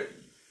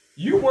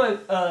 you want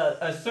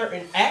a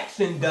certain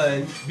action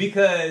done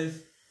because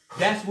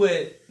that's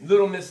what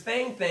little Miss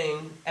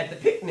Thang at the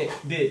picnic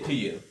did to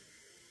you.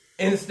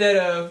 Instead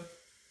of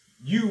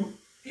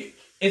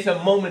it's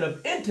a moment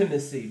of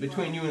intimacy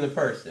between you and the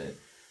person.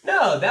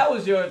 No, that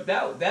was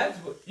that's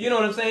you know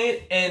what I'm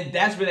saying? And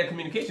that's where that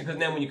communication, because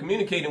now when you're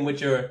communicating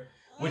with your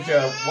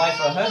wife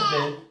or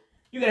husband,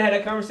 you gotta have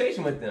that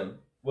conversation with them.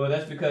 Well,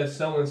 that's because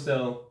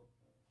so-and-so,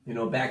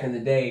 back in the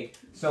day,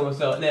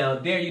 so-and-so. Now,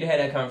 dare you to have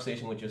that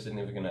conversation with your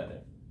significant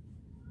other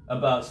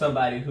about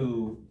somebody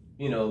who,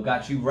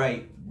 got you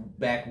right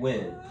back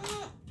when.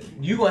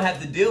 You're going to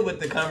have to deal with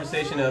the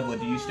conversation of, well,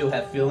 do you still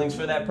have feelings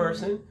for that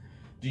person?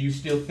 Do you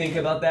still think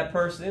about that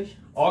person?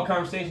 All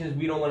conversations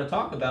we don't want to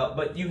talk about,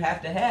 but you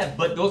have to have.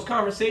 But those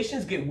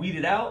conversations get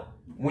weeded out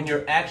when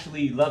you're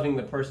actually loving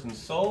the person's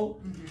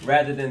soul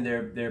rather than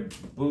their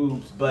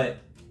boobs, butt,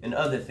 and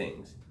other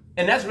things.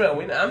 And that's real.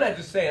 I'm not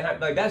just saying,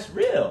 like, that's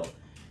real.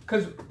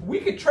 Because we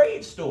could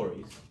trade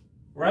stories,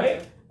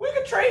 right? We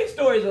could trade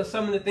stories of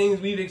some of the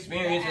things we've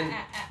experienced and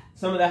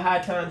some of the high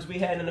times we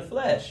had in the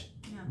flesh.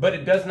 Yeah. But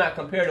it does not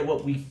compare to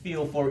what we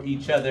feel for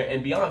each other,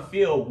 and beyond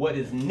feel, what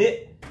is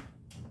knit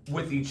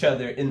with each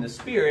other in the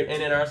spirit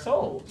and in our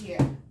souls.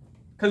 Yeah.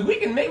 Because we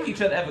can make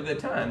each other have a good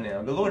time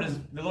now. The Lord is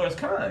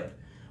kind.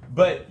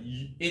 But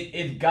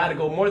it's got to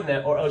go more than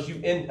that, or else you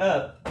end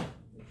up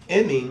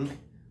emming,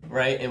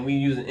 right? And we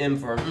use an M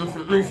for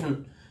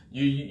information.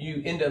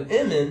 You end up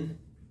emming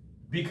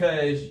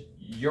because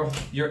your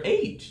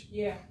age.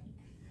 Yeah.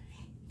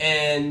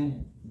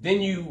 And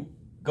then you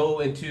go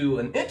into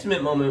an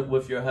intimate moment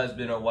with your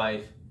husband or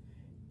wife,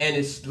 and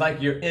it's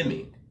like you're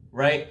emming,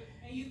 right?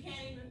 And you can't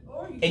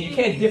even, you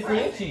can't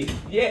differentiate.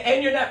 Yeah,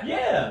 and you're not.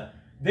 Yeah,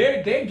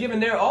 they're giving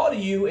their all to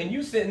you, and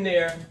you sitting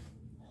there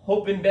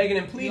hoping, begging,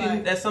 and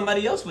pleading that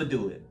somebody else would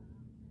do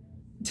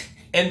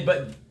it.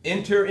 But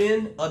enter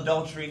in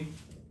adultery.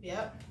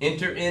 Yep.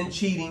 Enter in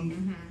cheating.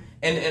 Mm-hmm.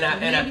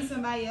 And maybe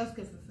somebody else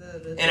could fulfill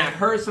this. And I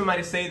heard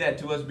somebody say that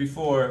to us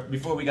before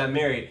we got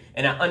married,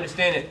 and I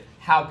understand it,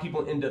 how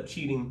people end up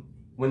cheating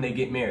when they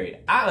get married.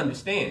 I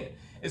understand.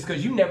 It's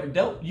because you never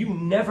dealt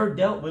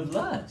with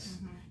lust.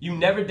 Mm-hmm. You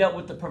never dealt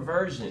with the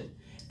perversion.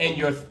 And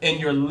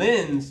your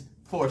lens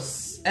for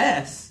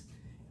S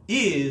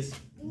is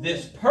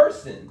this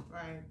person,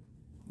 right?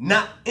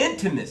 Not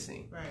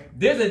intimacy. Right.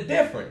 There's a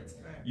difference.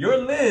 Right. Your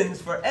lens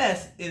for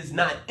S is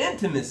not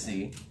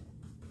intimacy.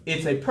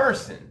 It's a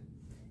person.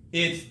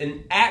 It's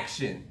an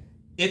action.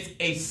 It's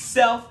a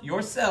self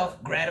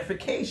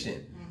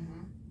gratification.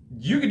 Mm-hmm.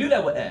 You can do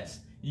that with S.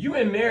 You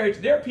in marriage,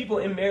 there are people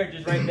in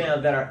marriages right now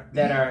that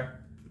are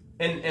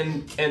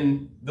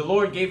and the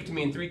Lord gave it to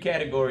me in 3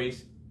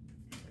 categories,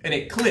 and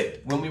it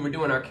clicked when we were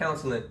doing our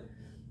counseling.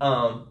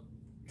 To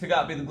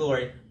God be the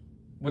glory,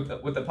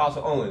 with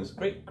Apostle Owens,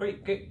 great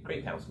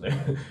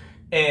counselor.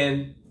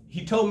 And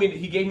he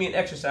gave me an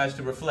exercise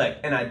to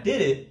reflect, and I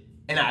did it,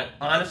 and I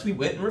honestly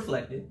went and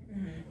reflected.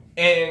 Mm-hmm.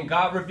 And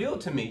God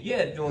revealed to me,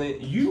 yeah,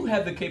 Julian, you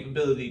have the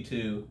capability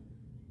to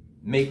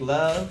make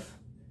love,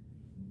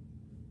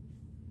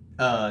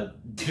 I'm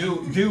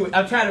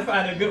trying to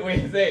find a good way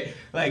to say it,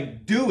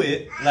 like, do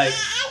it, like,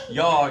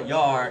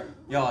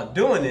 y'all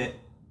doing it,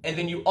 and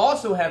then you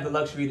also have the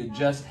luxury to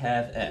just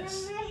have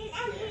S.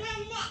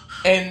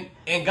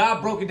 And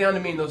God broke it down to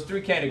me in those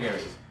 3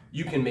 categories.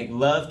 You can make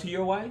love to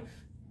your wife,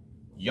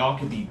 y'all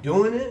can be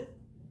doing it,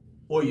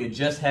 or you're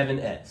just having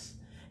S.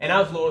 And I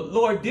was,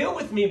 Lord, deal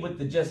with me with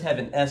the just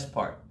having S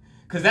part.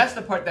 Because that's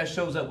the part that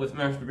shows up with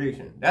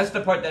masturbation. That's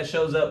the part that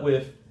shows up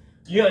with,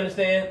 you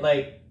understand?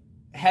 Like,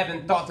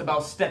 having thoughts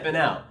about stepping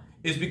out.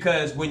 Is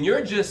because when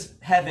you're just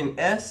having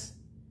S,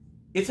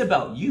 it's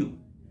about you.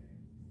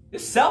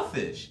 It's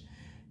selfish.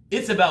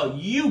 It's about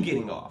you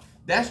getting off.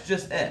 That's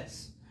just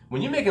S.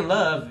 When you're making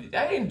love,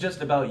 that ain't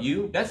just about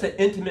you. That's an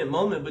intimate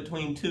moment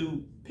between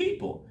 2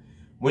 people.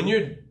 When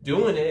you're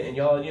doing it and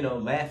y'all,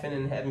 laughing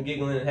and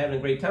giggling and having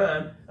a great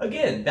time,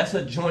 again, that's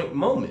a joint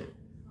moment.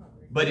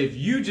 But if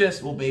you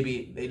just, well,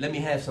 baby, let me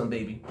have some,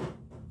 baby,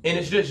 and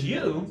it's just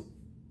you,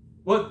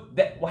 well,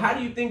 how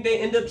do you think they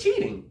end up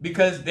cheating?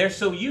 Because they're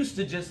so used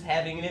to just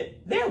having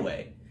it their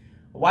way.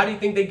 Why do you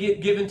think they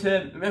get given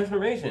to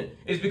masturbation?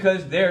 It's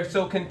because they're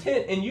so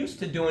content and used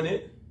to doing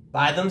it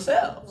by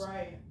themselves.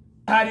 Right.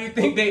 How do you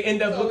think they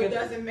end up looking? It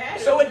doesn't matter.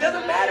 So it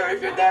doesn't matter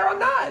if you're there or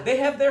not. They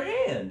have their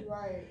hand.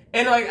 Right.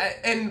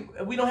 And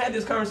we don't have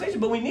this conversation,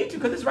 but we need to,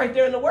 because it's right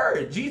there in the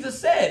Word. Jesus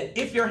said,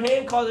 if your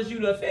hand causes you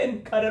to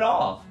offend, cut it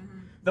off. Mm-hmm.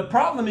 The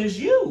problem is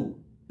you.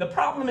 The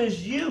problem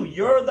is you.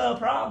 You're the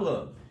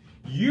problem.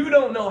 You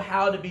don't know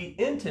how to be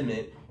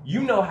intimate.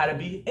 You know how to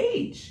be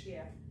H.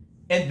 Yeah.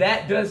 And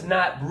that does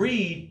not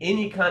breed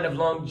any kind of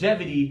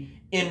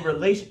longevity in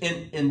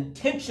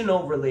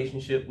intentional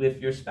relationship with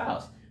your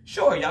spouse.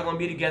 Sure, y'all going to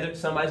be together.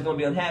 Somebody's going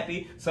to be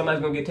unhappy. Somebody's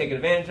going to get taken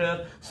advantage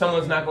of.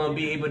 Someone's not going to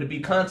be able to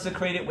be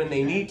consecrated when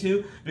they need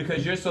to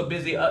because you're so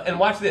busy. And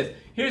watch this.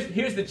 Here's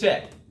the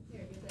check.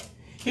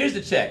 Here's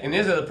the check. And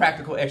here's a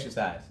practical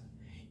exercise.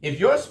 If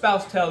your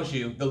spouse tells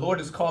you, the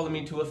Lord is calling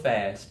me to a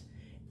fast,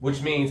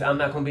 which means I'm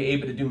not going to be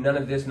able to do none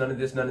of this, none of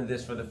this, none of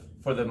this for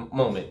the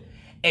moment.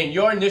 And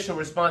your initial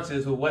response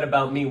is, well, what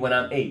about me when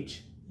I'm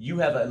H? You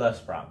have a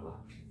lust problem.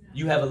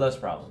 You have a lust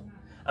problem.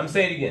 I'm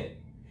saying it again.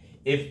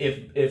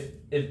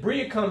 If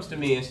Bria comes to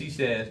me and she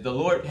says, the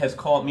Lord has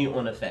called me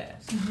on a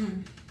fast,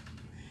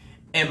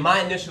 and my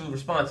initial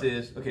response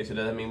is, okay, so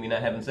does that mean we're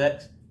not having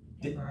sex?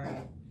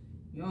 Right.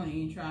 You don't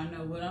even try to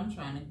know what I'm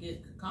trying to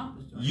get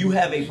accomplished. You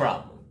have a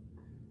problem.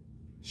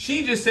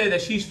 She just said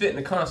that she's fitting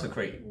to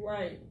consecrate.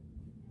 Right.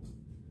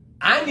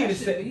 I need to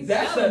say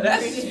that's.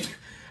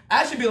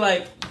 I should be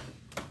like,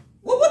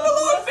 well, what the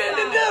Lord fitting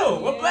to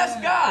do? Well, bless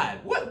God.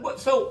 What?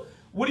 So,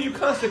 what are you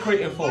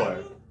consecrating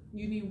for?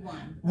 You need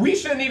one. We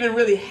shouldn't even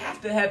really have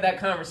to have that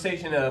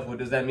conversation of, well,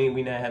 does that mean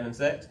we're not having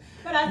sex?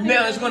 But I think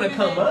now it's going to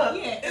come up.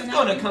 Yeah, it's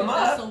going to come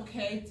up. It's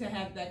okay to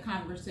have that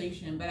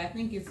conversation, but I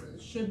think it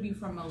should be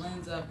from a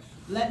lens of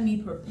let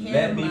me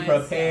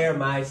prepare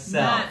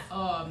myself.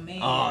 Not, oh man.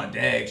 Oh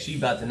dang, she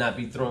about to not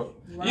be thrown.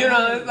 Right. You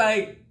know, it's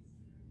like,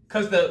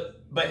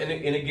 and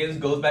again,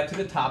 it goes back to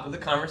the top of the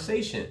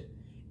conversation.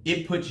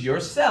 It puts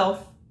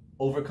yourself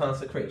over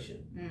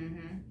consecration.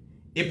 Mm-hmm.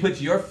 It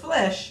puts your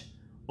flesh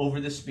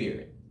over the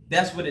spirit.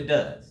 That's what it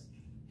does,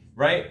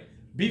 right?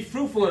 Be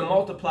fruitful and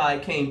multiply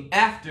came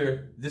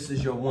after this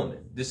is your woman,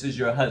 this is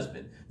your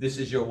husband, this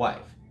is your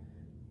wife.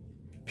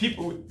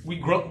 People, we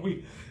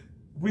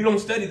don't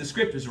study the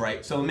scriptures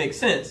right, so it makes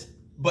sense.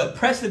 But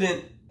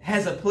precedent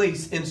has a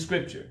place in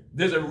scripture.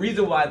 There's a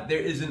reason why there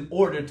is an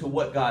order to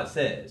what God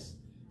says.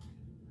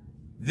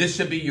 This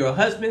should be your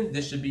husband,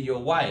 this should be your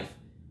wife.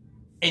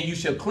 And you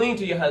should cling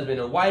to your husband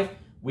and wife.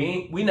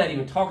 We're not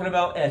even talking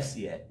about S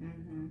yet. Mm-hmm.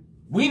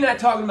 We're not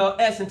talking about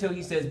S until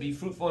he says be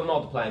fruitful and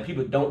multiply. And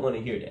people don't want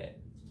to hear that.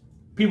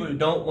 People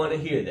don't want to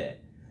hear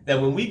that.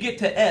 That when we get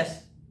to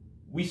S,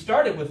 we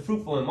started with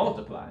fruitful and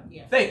multiply.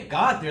 Yeah. Thank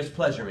God there's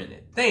pleasure in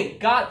it.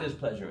 Thank God there's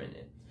pleasure in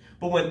it.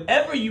 But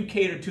whenever you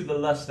cater to the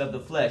lust of the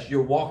flesh,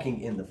 you're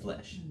walking in the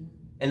flesh. Mm-hmm.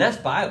 And that's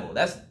Bible.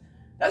 That's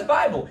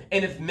Bible.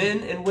 And if men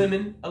and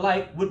women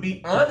alike would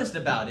be honest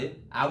about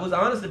it, I was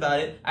honest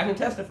about it, I can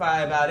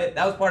testify about it.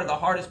 That was part of the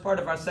hardest part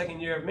of our second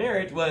year of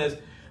marriage was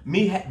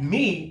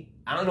me,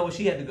 I don't know what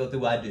she had to go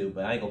through, I do,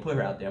 but I ain't gonna put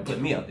her out there, I'm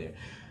putting me out there.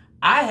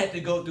 I had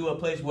to go through a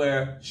place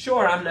where,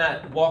 sure, I'm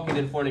not walking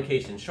in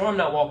fornication, sure, I'm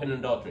not walking in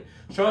adultery,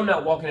 sure, I'm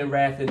not walking in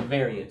wrath and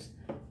variance.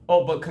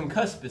 Oh, but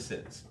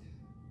concupiscence.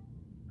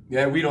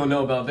 Yeah, we don't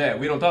know about that.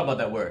 We don't talk about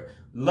that word.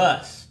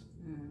 Lust.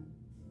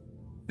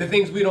 The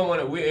things we don't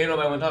want to, ain't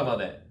nobody want to talk about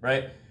that,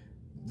 right?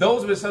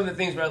 Those were some of the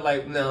things where I'm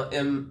like, now,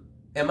 am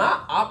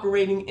I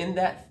operating in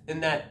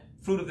that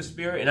fruit of the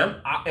spirit? And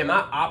am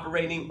I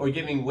operating or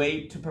giving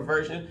way to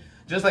perversion?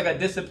 Just like I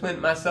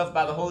disciplined myself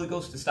by the Holy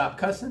Ghost to stop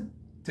cussing.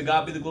 To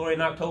God be the glory.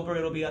 In October,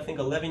 it'll be, I think,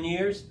 11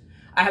 years.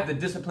 I have to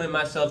discipline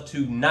myself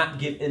to not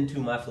get into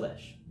my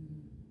flesh.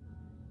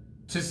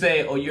 To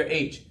say, oh, you're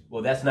H.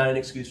 Well, that's not an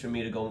excuse for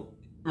me to go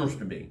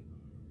masturbate.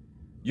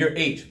 You're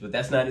H, but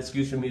that's not an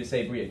excuse for me to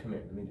say, Bria, come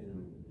here. Let me do it.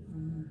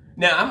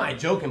 Now, I might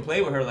joke and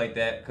play with her like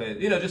that, cause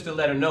just to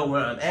let her know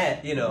where I'm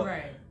at,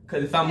 Right.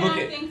 Because if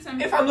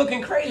I'm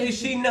looking crazy,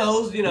 she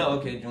knows,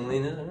 okay,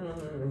 Julina.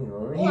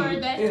 Or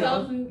that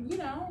tells me,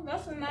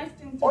 that's a nice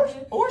thing to do.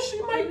 Or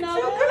she might feel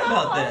good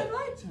about that. He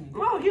likes me.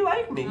 Well, he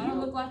liked me. I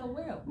don't look like a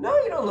whale. No,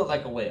 you don't look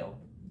like a whale.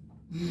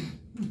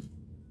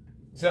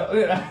 So,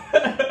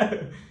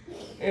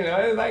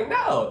 it's like,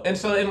 no. And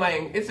so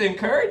it's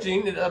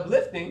encouraging, it's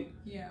uplifting.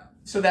 Yeah.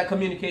 So that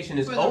communication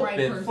is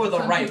open for the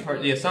right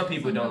person. Yeah, some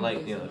people don't like,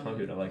 some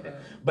people don't like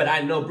that. But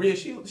I know Bria,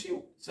 she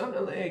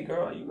something like, hey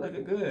girl, you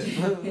looking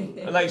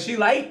good. Like she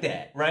liked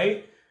that,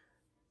 right?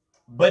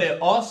 But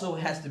it also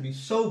has to be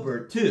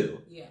sober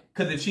too. Yeah.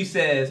 Because if she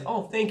says,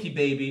 oh, thank you,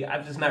 baby,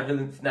 I'm just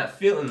not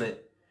feeling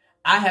it,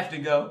 I have to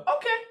go,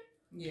 okay.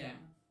 Yeah.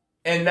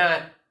 And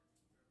not,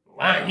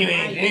 wow, you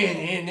ain't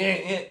in.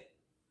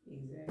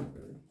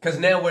 Exactly. Because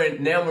now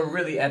we're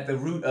really at the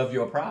root of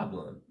your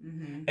problem.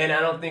 Mm-hmm. And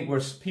I don't think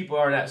people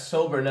are not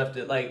sober enough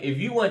to, like, if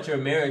you want your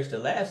marriage to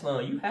last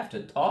long, you have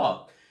to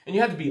talk. And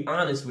you have to be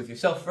honest with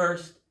yourself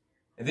first,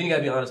 and then you got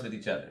to be honest with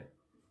each other.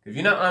 If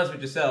you're not honest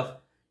with yourself,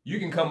 you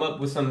can come up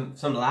with some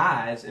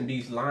lies and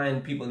be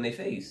lying people in their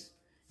face.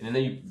 And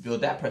then you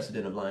build that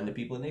precedent of lying to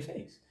people in their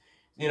face.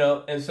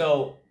 And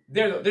so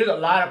there's a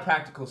lot of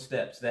practical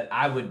steps that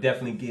I would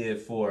definitely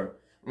give for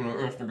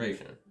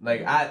masturbation.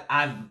 Like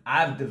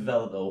I've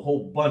developed a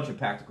whole bunch of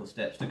practical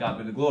steps, to God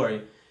be the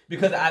glory,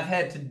 because I've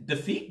had to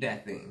defeat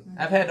that thing.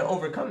 Mm-hmm. I've had to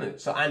overcome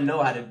it. So I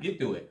know how to get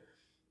through it.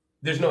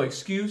 There's no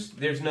excuse.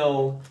 There's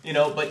no,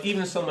 but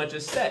even so much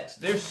as sex,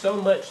 there's so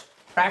much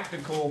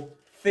practical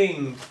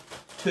things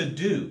to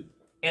do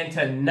and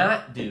to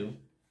not do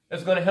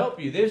that's going to help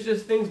you. There's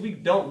just things we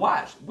don't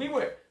watch. We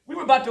were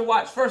about to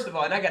watch, first of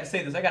all, and I got to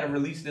say this, I got to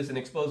release this and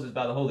expose this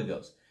by the Holy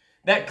Ghost.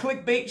 That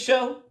clickbait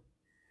show,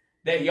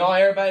 that y'all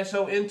everybody's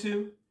so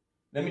into,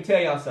 let me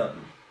tell y'all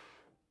something.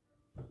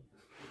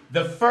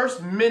 The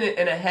first minute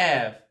and a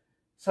half,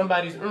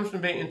 somebody's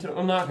masturbating to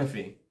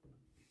pornography.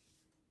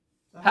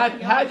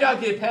 How'd y'all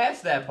get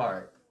past that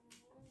part?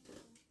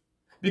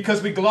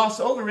 Because we gloss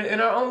over it in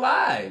our own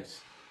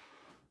lives.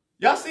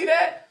 Y'all see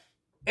that?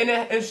 And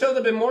it shows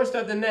up in more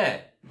stuff than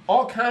that.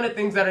 All kind of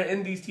things that are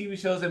in these TV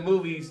shows and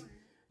movies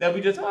that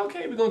we just,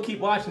 okay, we're going to keep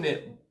watching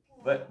it.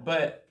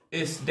 But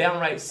it's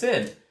downright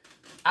sin.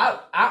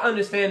 I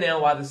understand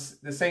now why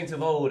the saints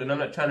of old, and I'm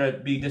not trying to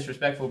be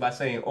disrespectful by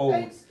saying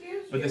old,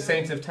 but the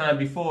saints of time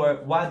before,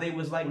 why they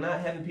was like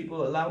not having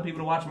people, allowing people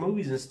to watch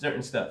movies and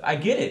certain stuff. I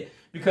get it.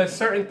 Because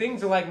certain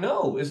things are like,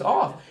 no, it's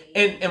off.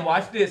 And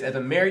watch this. As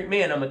a married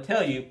man, I'm going to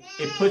tell you,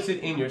 it puts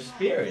it in your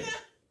spirit.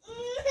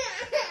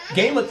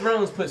 Game of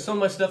Thrones put so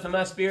much stuff in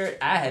my spirit,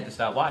 I had to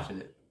stop watching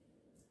it.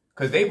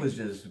 Because they was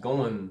just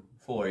going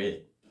for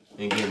it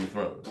in Game of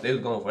Thrones. They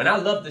was going for it. And I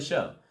loved the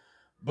show.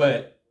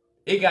 But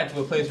it got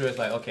to a place where it's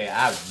like, okay,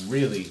 I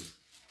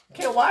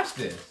can't watch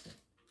this.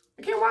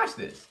 I can't watch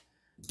this.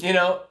 You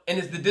know, and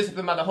it's the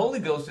discipline by the Holy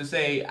Ghost to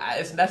say,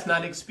 that's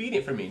not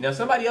expedient for me. Now,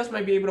 somebody else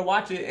might be able to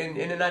watch it and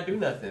then not do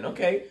nothing.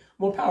 Okay,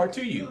 more power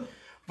to you.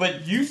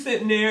 But you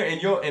sitting there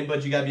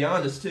but you got to be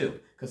honest too.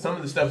 Because some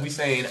of the stuff we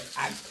saying,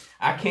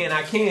 I can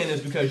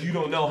is because you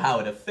don't know how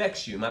it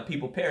affects you. My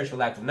people perish for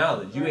lack of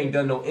knowledge. You ain't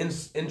done no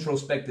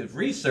introspective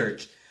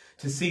research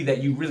to see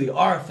that you really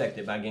are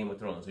affected by Game of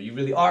Thrones, or you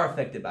really are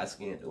affected by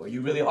scandal, or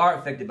you really are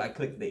affected by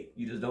clickbait.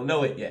 You just don't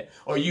know it yet,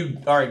 or you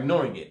are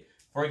ignoring it.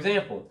 For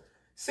example,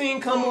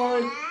 scene come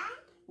on,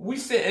 we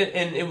sit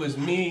and it was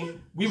me.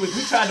 We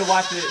tried to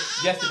watch it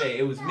yesterday.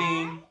 It was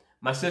me,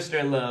 my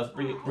sister-in-law,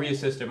 Bria's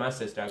sister, my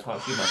sister. I call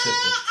her, she's my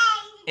sister.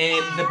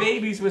 And the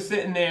babies were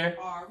sitting there.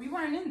 We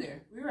weren't in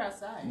there. We were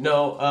outside.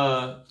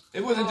 No,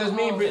 it wasn't just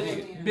me and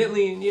Brittany.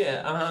 Bentley,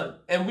 yeah,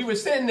 And we were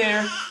sitting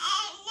there,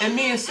 and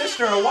me and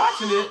sister are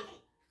watching it.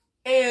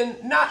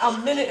 And not a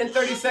minute and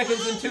 30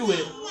 seconds into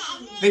it,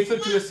 they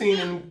flip to a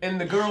scene, and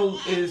the girl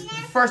is the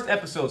first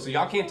episode. So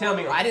y'all can't tell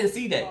me, I didn't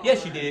see that.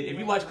 Yes, you did. If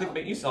you watch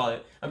Clickbait, you saw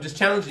it. I'm just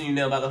challenging you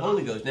now by the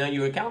Holy Ghost. Now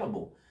you're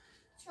accountable.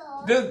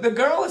 The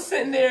girl is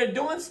sitting there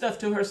doing stuff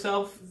to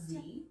herself.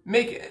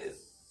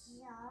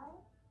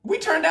 We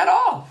turned that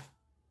off.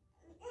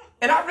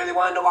 And I really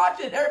wanted to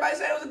watch it. Everybody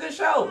said it was a good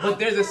show. But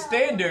there's a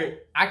standard.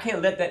 I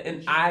can't let that,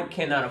 and I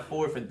cannot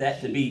afford for that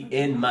to be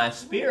in my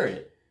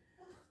spirit.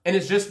 And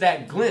it's just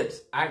that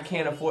glimpse. I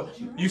can't afford.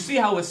 You see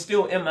how it's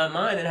still in my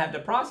mind and have to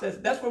process.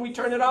 That's where we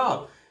turn it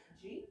off.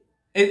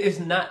 It is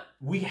not.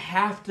 We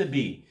have to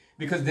be.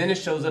 Because then it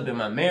shows up in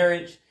my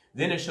marriage.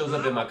 Then it shows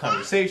up in my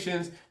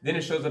conversations. Then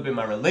it shows up in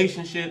my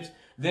relationships.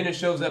 Then it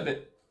shows up in.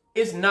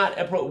 It's not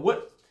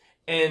appropriate.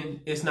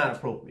 And it's not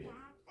appropriate.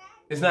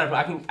 It's not.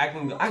 I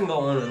can go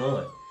on and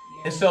on.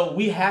 And so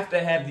we have to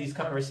have these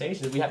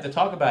conversations. We have to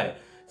talk about it.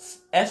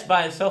 S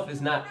by itself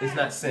is not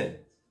sin.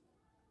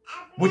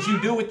 What you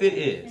do with it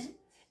is.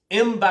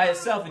 M by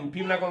itself, and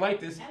people are not going to like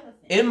this,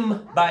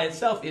 M by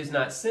itself is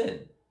not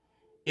sin.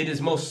 It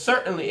is most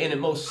certainly, and it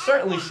most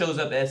certainly shows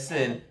up as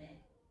sin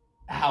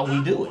how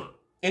we do it.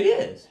 It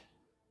is.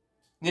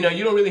 You know,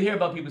 you don't really hear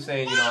about people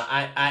saying, you know,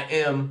 I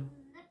am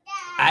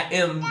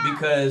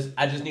because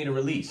I just need a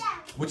release,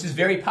 which is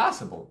very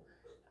possible.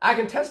 I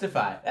can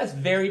testify. That's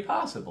very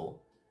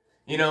possible.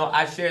 You know,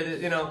 I share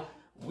this, you know,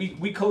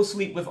 we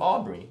co-sleep with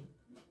Aubrey.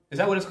 Is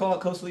that what it's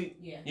called, co-sleep?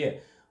 Yeah. Yeah.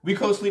 We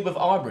co-sleep with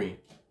Aubrey.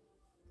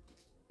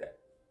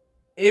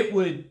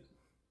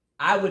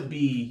 I would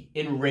be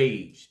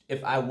enraged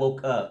if I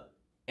woke up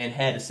and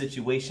had a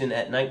situation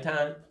at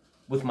nighttime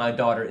with my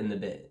daughter in the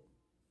bed.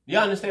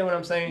 Y'all understand what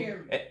I'm saying?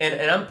 Yeah.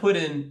 And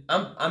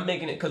I'm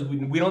making it, because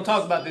we don't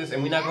talk about this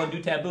and we're not going to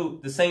do taboo.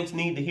 The saints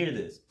need to hear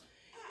this.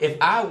 If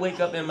I wake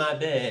up in my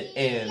bed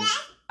and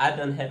I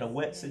done had a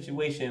wet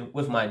situation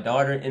with my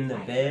daughter in the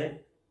bed,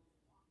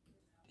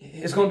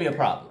 it's going to be a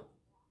problem.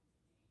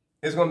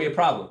 It's going to be a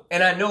problem.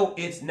 And I know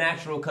it's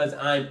natural because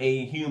I'm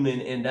a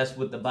human and that's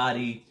what the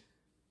body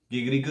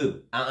giggity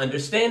goo. I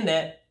understand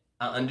that.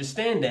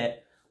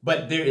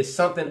 But there is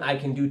something I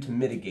can do to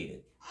mitigate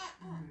it.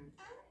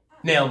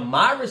 Now,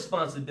 my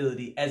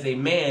responsibility as a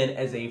man,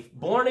 as a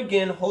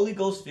born-again, Holy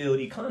Ghost-filled,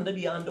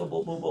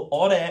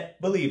 all that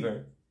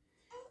believer,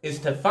 is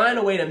to find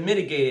a way to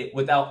mitigate it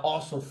without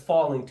also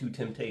falling to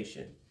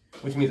temptation.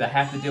 Which means I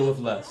have to deal with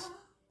lust.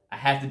 I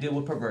have to deal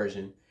with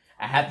perversion.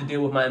 I have to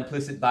deal with my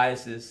implicit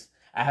biases.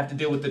 I have to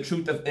deal with the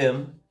truth of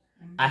M.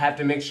 I have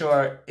to make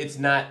sure it's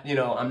not, you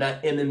know, I'm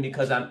not M'ing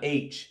because I'm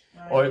H.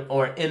 Right.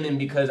 Or M'ing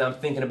because I'm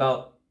thinking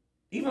about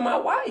even my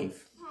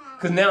wife.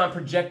 Because now I'm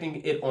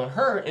projecting it on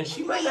her and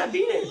she might not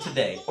be there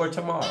today or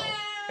tomorrow.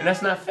 And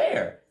that's not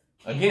fair.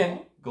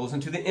 Again, goes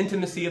into the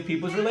intimacy of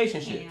people's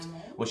relationships.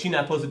 Well, she's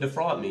not supposed to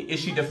defraud me. Is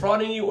she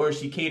defrauding you, or is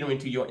she catering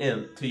to your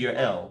M, to your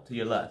L, to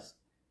your lust?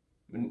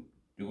 Do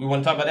we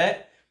want to talk about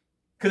that?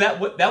 Because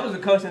that was a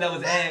question that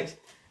was asked.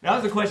 That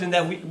was a question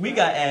that we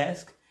got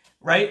asked,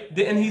 right?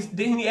 Didn't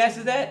he ask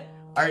us that?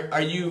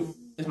 Are you?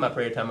 This is my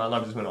prayer time. My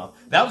alarm just went off.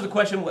 That was the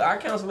question our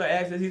counselor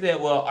asked us. He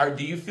said, "Well,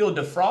 do you feel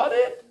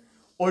defrauded,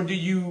 or do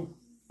you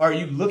Or are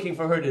you looking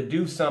for her to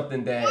do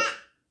something that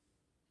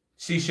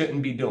she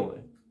shouldn't be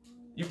doing?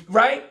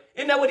 Right?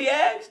 Isn't that what he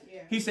asked?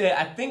 Yeah. He said,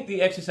 I think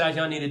the exercise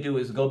y'all need to do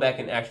is go back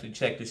and actually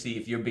check to see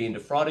if you're being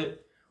defrauded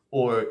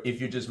or if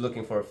you're just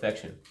looking for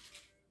affection.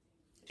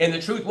 And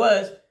the truth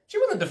was, she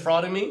wasn't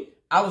defrauding me.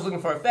 I was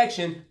looking for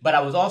affection, but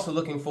I was also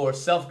looking for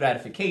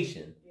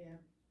self-gratification. Yeah.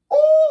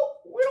 Oh,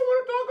 we don't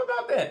want to talk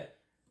about that.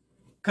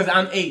 Because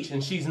I'm H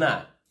and she's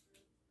not.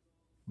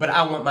 But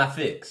I want my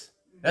fix.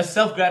 That's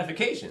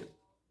self-gratification.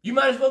 You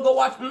might as well go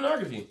watch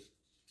pornography.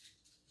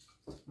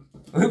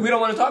 We don't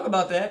want to talk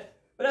about that,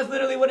 but that's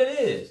literally what it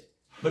is.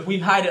 But we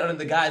hide it under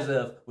the guise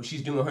of, well,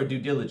 she's doing her due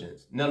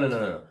diligence.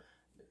 No.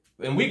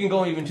 And we can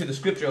go even to the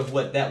scripture of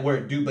what that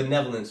word due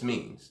benevolence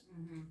means.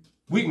 Mm-hmm.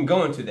 We can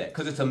go into that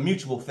because it's a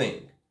mutual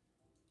thing.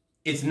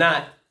 It's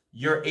not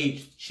your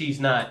H, she's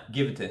not,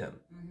 give it to him.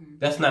 Mm-hmm.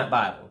 That's not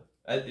Bible.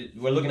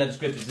 We're looking at the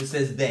scriptures. It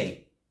says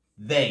they.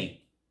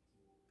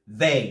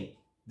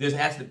 There's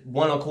has to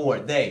one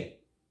accord. They.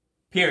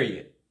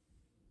 Period.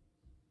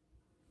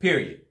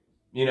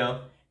 You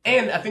know?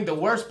 And I think the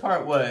worst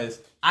part was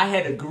I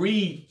had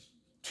agreed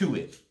to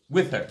it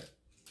with her.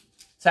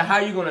 So how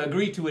are you going to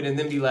agree to it and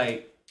then be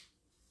like,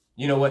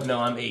 you know what? No,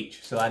 I'm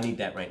H, so I need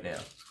that right now.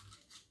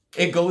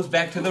 It goes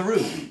back to the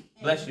root.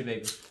 Bless you,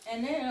 baby.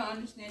 And then I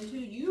understand, too,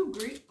 you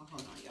agree. Oh,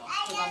 hold on, y'all.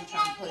 Because I'm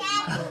trying to put it in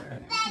my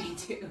order. Me,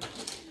 too.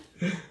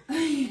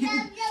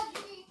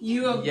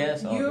 You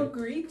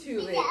agree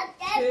to it,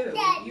 too.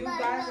 You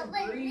guys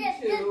agree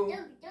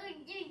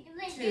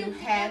to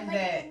have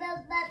that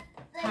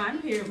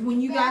time period. When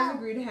you guys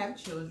agree to have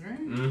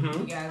children,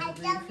 you guys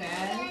agree to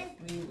fast.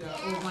 When you go,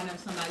 or one of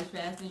somebody's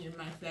fasting, you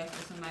might fast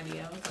for somebody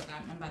else. Like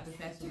I'm about to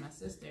fast with my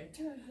sister,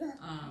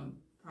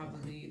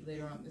 probably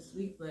later on this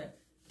week. But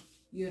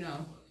you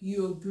know,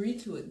 you agree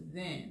to it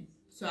then.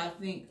 So I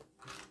think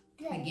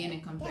again,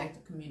 it comes back to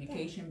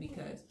communication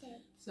because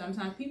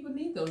sometimes people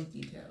need those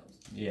details.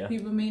 Yeah,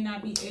 people may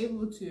not be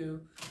able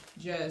to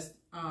just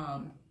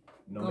no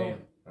ma'am.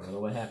 I don't know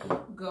what happened.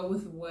 Go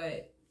with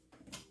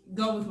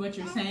what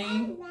you're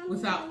saying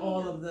without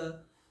all of the,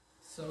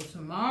 so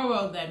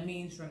tomorrow that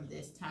means from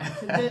this time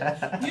to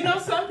this. You know,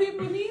 some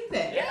people need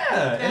that.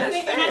 Yeah, and I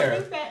think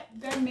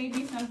that may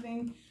be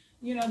something,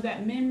 you know,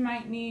 that men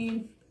might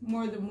need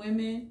more than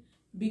women,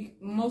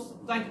 most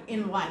like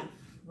in life,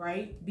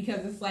 right?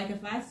 Because it's like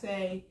if I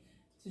say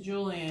to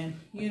Julian,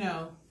 you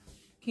know,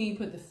 can you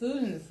put the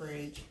food in the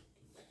fridge?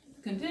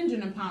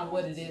 Contingent upon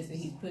what it is that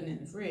he's putting in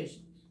the fridge.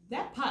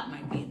 That pot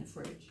might be in the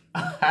fridge.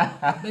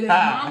 But in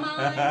my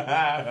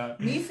mind,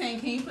 me saying,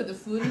 can you put the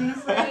food in the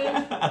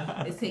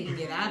fridge? Is taking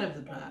it out of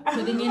the pot.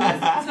 Putting it in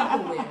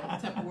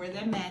Tupperware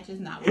that matches,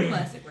 not with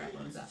plastic wrap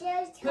on top.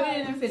 Put it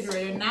in the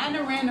refrigerator, not in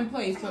a random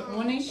place, but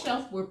on a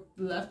shelf where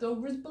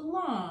leftovers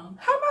belong.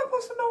 How am I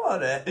supposed to know all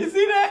that? You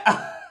see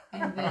that?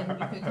 And then you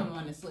can come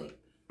on and sleep.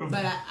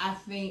 But I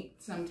think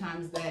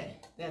sometimes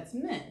that's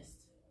missed.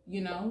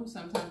 You know,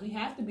 sometimes we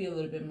have to be a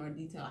little bit more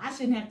detailed. I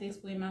shouldn't have to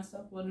explain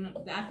myself. Well,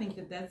 I think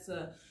that's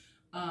a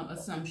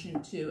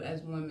assumption too,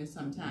 as women.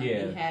 Sometimes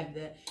you have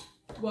that.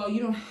 Well,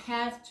 you don't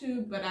have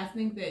to, but I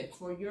think that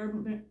for your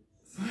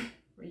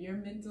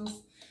mental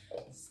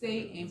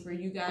state and for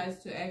you guys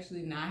to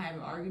actually not have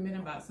an argument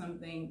about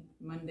something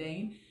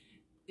mundane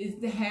is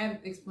to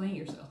explain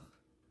yourself.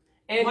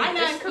 And why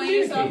not explain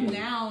yourself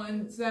now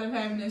instead of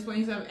having to explain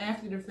yourself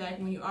after the fact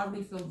when you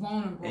already feel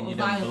vulnerable and or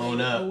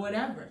violated or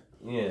whatever?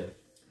 Yeah.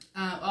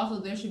 Also,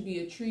 there should be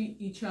a treat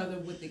each other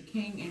with the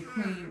king and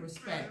queen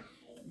respect.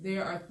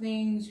 There are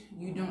things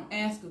you don't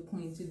ask a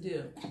queen to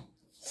do.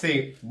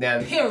 See,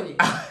 now... Period.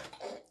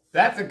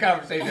 That's a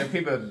conversation that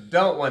people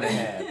don't want to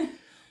have.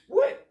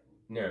 What?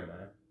 Never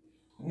mind.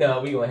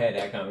 No, we going to have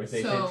that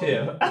conversation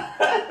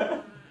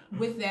too.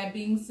 With that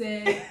being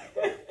said,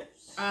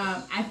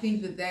 I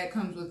think that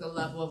comes with a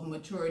level of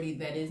maturity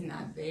that is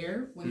not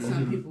there when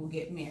some people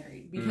get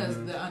married. Because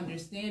the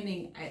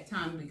understanding at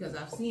times, because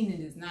I've seen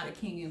it, is not a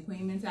king and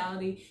queen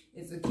mentality.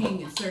 It's a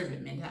king and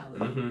servant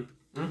mentality.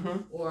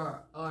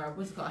 Or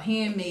what's it called?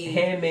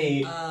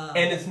 Handmaid.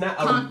 And it's not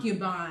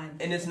concubine.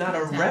 And it's not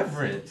a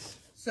reverence.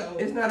 So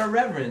it's not a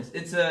reverence.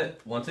 It's a,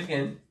 once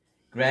again,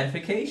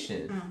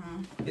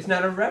 gratification. It's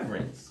not a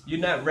reverence.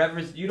 You don't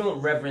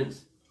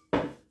reverence.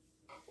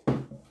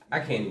 I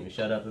can't even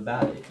shut up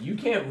about it. You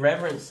can't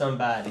reverence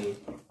somebody.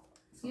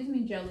 Excuse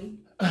me, Jelly.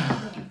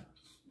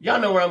 Y'all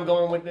know where I'm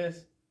going with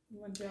this?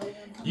 You want jelly?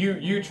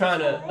 You trying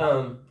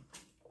to,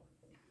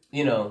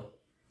 you know,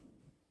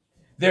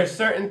 there's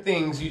certain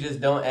things you just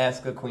don't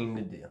ask a queen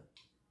to do.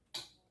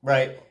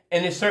 Right?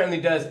 And it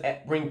certainly does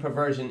bring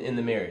perversion in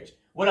the marriage.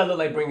 What I look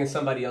like bringing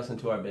somebody else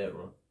into our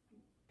bedroom.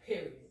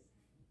 Period.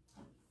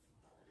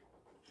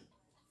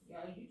 Y'all,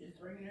 you just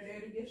bringing her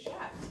there to get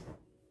shot.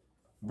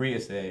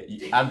 Bria said,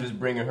 I'm just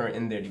bringing her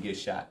in there to get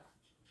shot.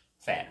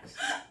 Facts.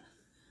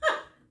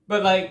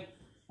 But like,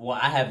 well,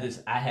 I have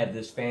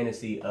this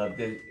fantasy of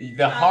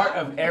the heart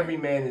of every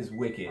man is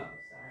wicked. Oh,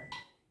 sorry.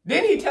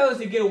 Didn't he tell us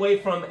to get away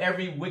from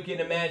every wicked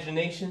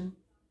imagination?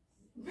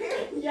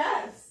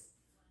 Yes.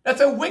 That's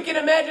a wicked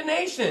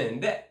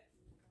imagination.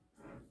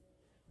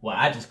 well,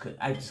 I just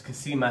could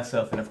see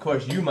myself, and of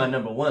course you my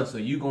number one, so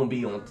you gonna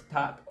be on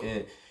top,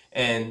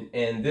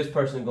 and this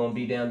person gonna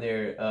be down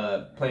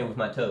there playing with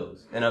my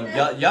toes. And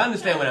y'all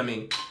understand what I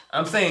mean?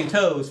 I'm saying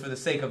toes for the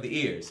sake of the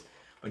ears,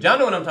 but y'all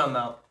know what I'm talking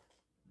about.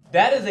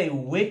 That is a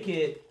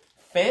wicked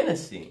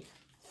fantasy.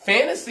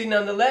 Fantasy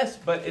nonetheless,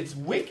 but it's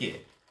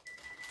wicked.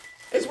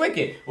 It's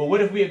wicked. Well, what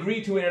if we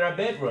agree to it in our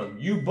bedroom?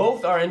 You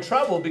both are in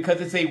trouble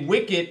because it's a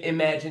wicked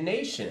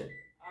imagination.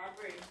 I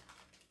agree.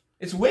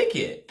 It's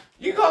wicked.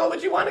 You call it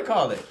what you want to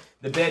call it.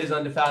 The bed is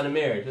undefiled in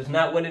marriage. That's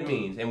not what it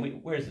means.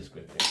 And where's the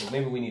scripture? Because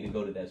maybe we need to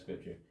go to that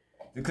scripture.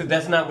 Because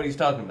that's not what he's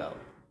talking about.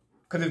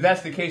 Because if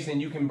that's the case, then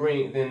you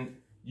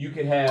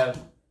could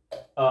have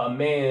a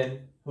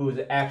man who is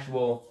an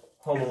actual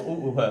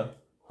homo.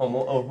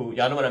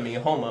 Y'all know what I mean?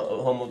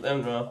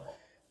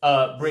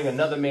 Bring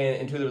another man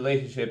into the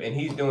relationship, and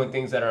he's doing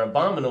things that are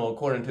abominable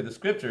according to the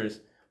scriptures,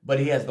 but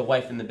he has the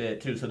wife in the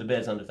bed too, so the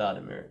bed's undefiled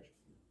in marriage.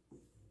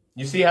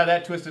 You see how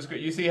that twists the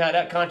script? You see how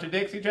that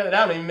contradicts each other?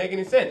 That don't even make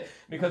any sense,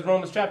 because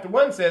Romans chapter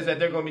 1 says that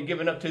they're going to be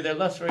giving up to their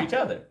lust for each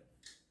other.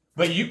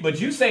 But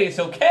you say it's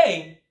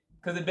okay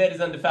because the bed is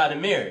undefiled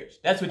in marriage.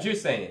 That's what you're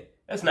saying.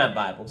 That's not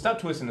Bible. Stop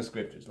twisting the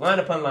scriptures. Line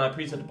upon line,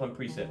 precept upon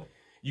precept.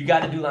 You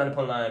got to do line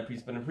upon line,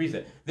 precept upon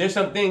precept. There's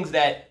some things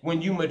that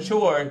when you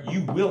mature,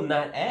 you will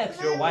not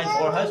ask your wife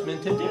or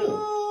husband to do.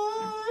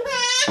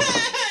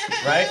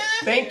 Right?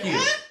 Thank you.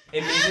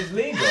 It means it's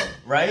legal,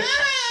 right?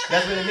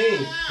 That's what it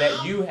means.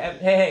 That you have,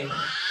 hey,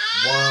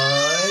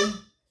 1,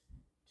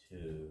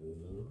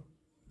 2,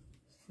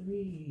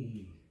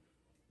 3.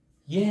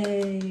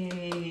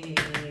 Yay!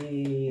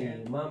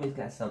 Mommy's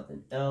got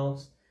something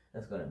else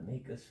that's going to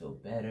make us feel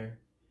better.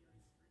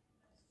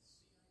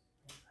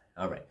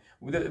 All right.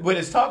 What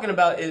it's talking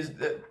about is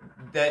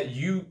that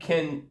you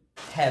can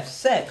have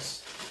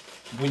sex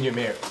when you're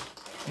married.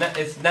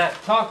 It's not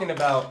talking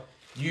about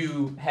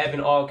you having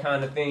all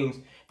kind of things.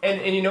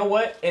 And you know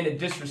what? And it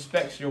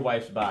disrespects your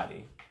wife's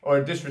body. Or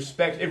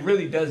it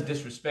really does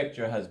disrespect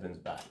your husband's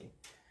body.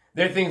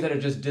 There are things that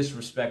are just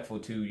disrespectful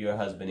to your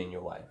husband and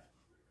your wife.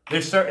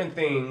 There's certain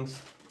things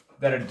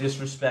that are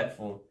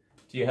disrespectful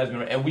to your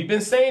husband. And we've been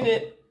saying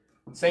it.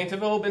 Saints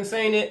of old been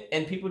saying it.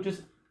 And people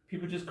just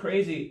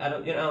crazy.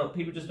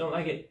 People just don't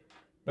like it.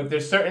 But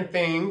there's certain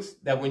things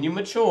that when you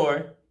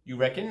mature, you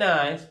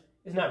recognize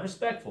is not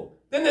respectful.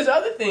 Then there's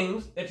other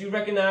things that you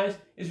recognize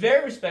is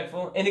very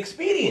respectful and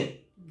expedient.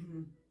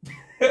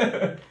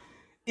 Mm-hmm.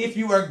 If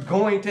you are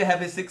going to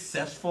have a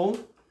successful,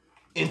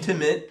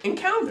 intimate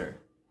encounter.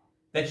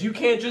 That you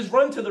can't just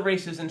run to the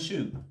races and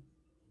shoot.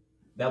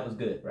 That was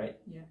good, right?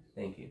 Yeah.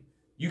 Thank you.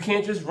 You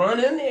can't just run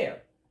in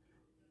there.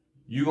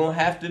 You're gonna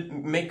have to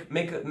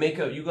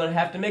you're gonna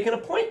have to make an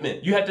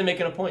appointment. You have to make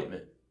an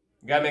appointment.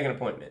 You gotta make an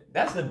appointment.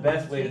 That's the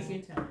best way to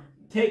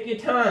take your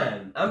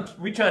time.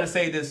 We're trying to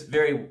say this.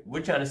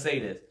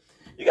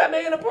 You gotta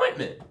make an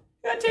appointment.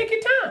 You gotta take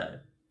your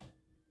time.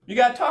 You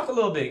gotta talk a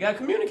little bit. You gotta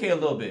communicate a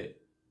little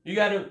bit. You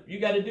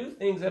gotta do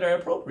things that are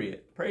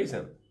appropriate. Praise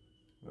him.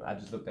 I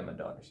just looked at my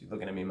daughter. She's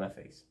looking at me in my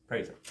face.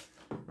 Praise him.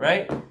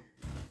 Right?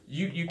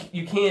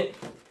 You can't,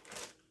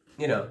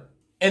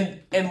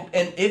 And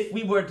if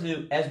we were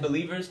to, as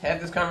believers,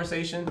 have this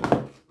conversation,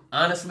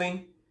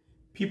 honestly,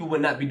 people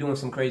would not be doing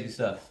some crazy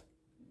stuff.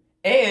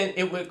 And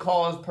it would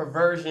cause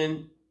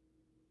perversion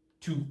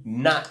to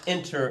not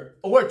enter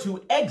or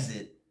to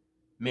exit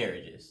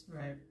marriages.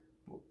 Right.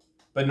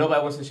 But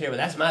nobody wants to share, well,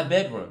 that's my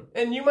bedroom.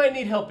 And you might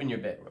need help in your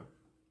bedroom.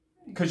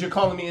 Because you're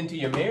calling me into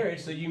your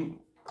marriage, so you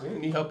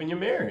need help in your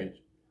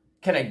marriage.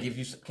 Can I give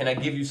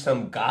you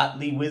some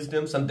godly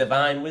wisdom, some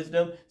divine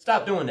wisdom?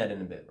 Stop doing that in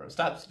the bedroom.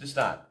 Stop.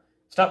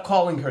 Stop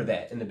calling her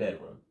that in the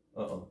bedroom.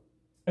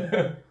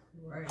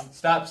 Right.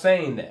 Stop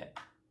saying that.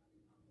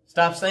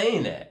 Stop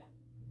saying that.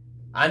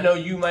 I know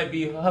you might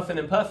be huffing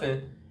and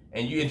puffing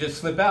and you just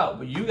slip out,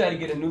 but you got to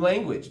get a new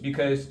language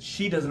because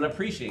she doesn't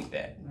appreciate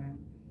that. Right.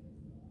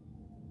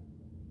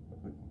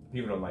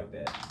 People don't like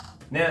that.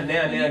 Now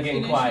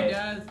getting quiet. She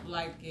does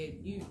like it.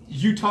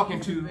 You talking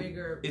it's to a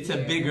bigger, it's a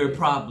bigger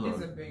problem.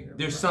 It's a bigger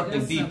There's problem.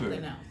 something deeper.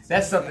 Something else.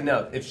 That's something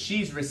else. If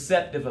she's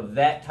receptive of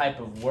that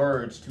type of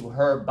words to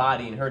her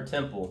body and her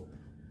temple,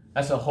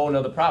 that's a whole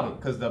nother problem.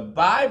 Because the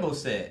Bible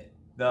said,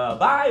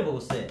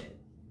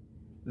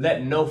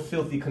 let no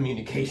filthy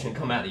communication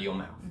come out of your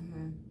mouth.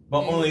 Mm-hmm.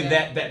 But only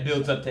that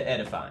builds up to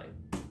edifying.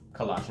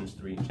 Colossians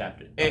 3,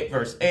 chapter 8,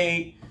 verse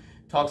 8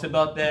 talks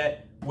about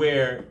that,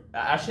 where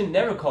I should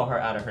never call her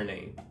out of her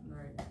name.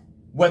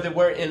 Whether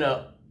we're in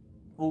a,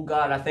 oh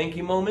God, I thank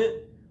you moment,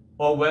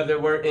 or whether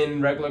we're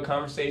in regular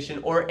conversation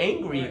or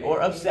angry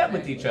or upset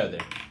with each other.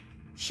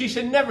 She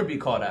should never be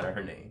called out of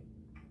her name.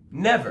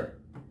 Never.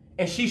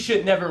 And she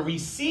should never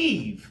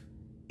receive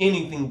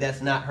anything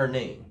that's not her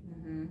name.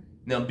 Mm-hmm.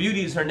 Now,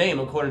 beauty is her name,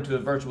 according to a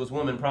virtuous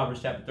woman,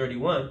 Proverbs chapter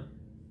 31.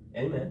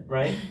 Amen,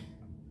 right?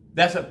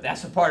 That's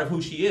a part of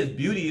who she is.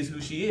 Beauty is who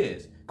she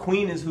is.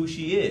 Queen is who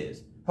she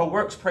is. Her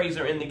works praise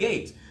her in the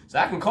gates. So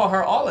I can call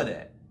her all of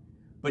that.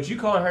 But you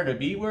calling her the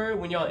B word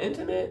when y'all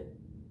intimate?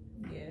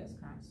 Yeah, that's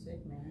kind of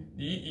sick, man.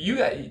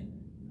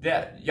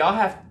 that y'all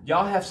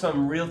have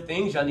some real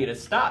things y'all need to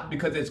stop,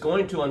 because it's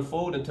going to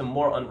unfold into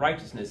more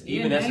unrighteousness,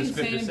 even as the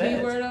scripture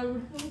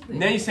says.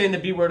 Now you're saying the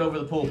B word over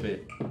the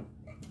pulpit.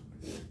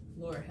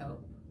 Lord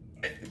help.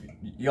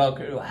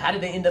 Y'all, how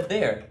did they end up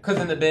there? Because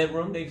in the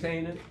bedroom they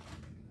saying it.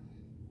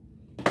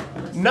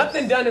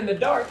 Nothing done in the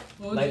dark,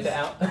 like the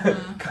out.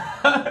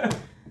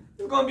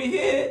 It's gonna be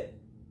hid.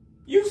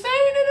 You saying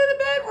it in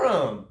the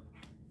bedroom,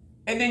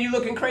 and then you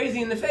looking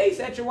crazy in the face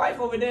at your wife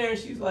over there, and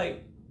she's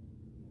like,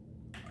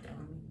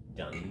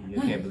 "Johnny,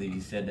 you can't believe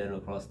you said that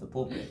across the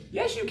pulpit."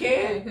 Yes, you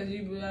can. Because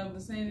you were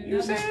saying it.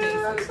 You saying it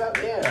in other stuff,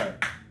 yeah.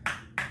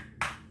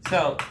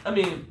 So I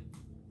mean,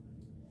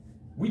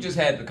 we just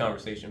had the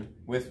conversation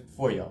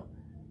for y'all.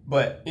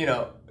 But, you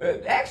know,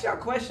 ask y'all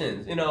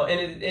questions, you know,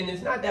 and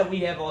it's not that we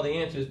have all the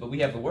answers, but we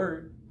have the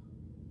word.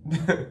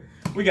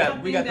 we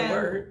got the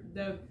word.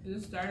 The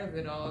start of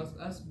it all is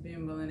us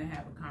being willing to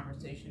have a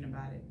conversation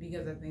about it,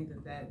 because I think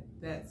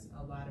that's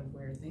a lot of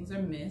where things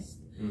are missed.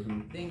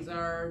 Mm-hmm. Things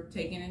are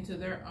taken into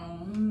their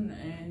own,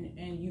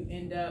 and you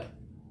end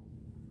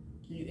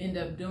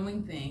up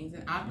doing things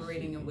and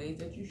operating in ways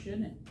that you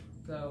shouldn't.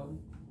 So,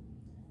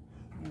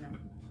 you know,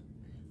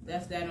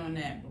 that's that on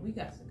that. But we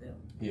got to go.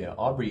 Yeah,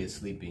 Aubrey is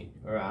sleepy.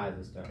 Her eyes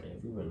are starting.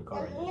 If we were in the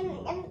car,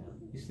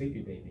 you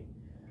sleepy, baby.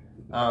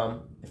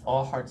 If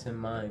all hearts and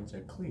minds are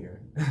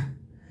clear,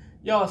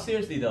 y'all,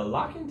 seriously though,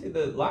 lock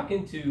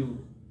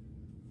into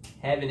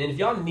having. And if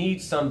y'all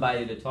need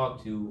somebody to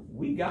talk to,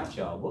 we got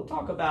y'all. We'll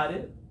talk about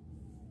it.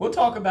 We'll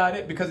talk about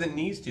it, because it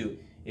needs to.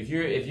 If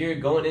you're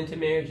going into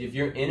marriage, if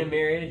you're in a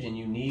marriage and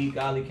you need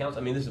godly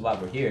counsel, I mean, this is why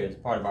we're here. It's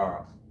part of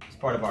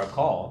our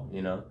call.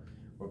 You know.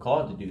 We're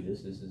called to do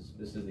this.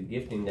 This is the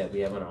gifting that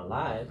we have in our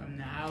lives. From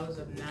the hours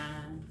of 9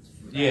 to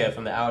 5. Yeah,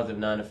 from the hours of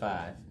 9 to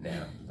 5.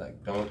 Now,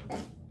 like, don't.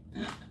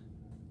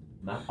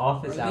 My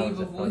office hours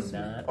are from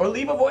 9. Or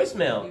leave a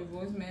voicemail. Leave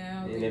a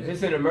voicemail. And if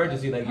it's an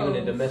emergency, like you're in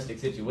a domestic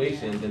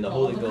situation, then the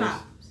Holy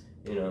Ghost,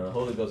 the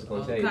Holy Ghost is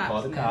gonna tell you,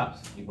 call the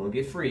cops. You're gonna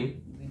get free.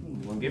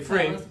 You're gonna get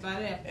free.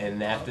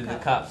 And after the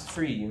cops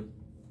free you,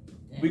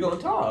 we're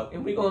gonna talk,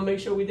 and we're gonna make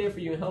sure we're there for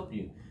you and help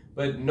you.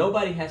 But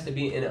nobody has to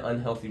be in an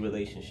unhealthy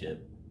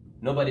relationship.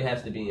 Nobody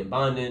has to be in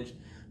bondage.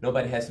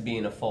 Nobody has to be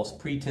in a false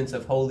pretense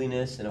of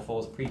holiness and a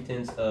false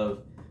pretense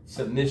of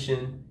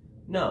submission.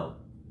 No.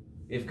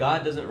 If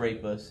God doesn't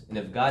rape us, and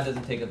if God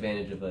doesn't take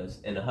advantage of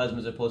us, and the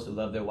husbands are supposed to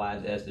love their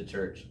wives as the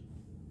church,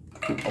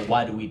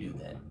 why do we do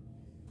that?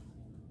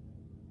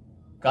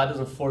 God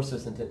doesn't force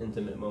us into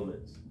intimate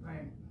moments.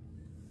 Right.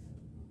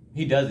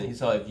 He doesn't.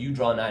 So if you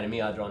draw nigh to me,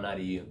 I'll draw nigh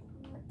to you.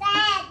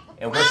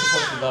 And we're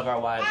supposed to love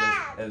our wives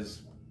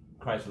as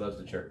Christ loves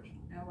the church.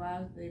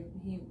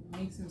 He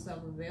makes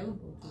himself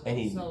available to and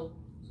us.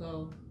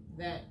 So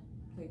that,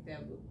 take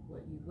that with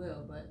what you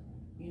will, but,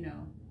 you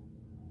know,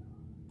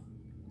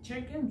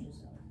 check in with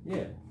yourself.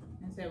 Yeah.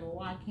 And say, well,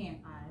 why can't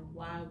I?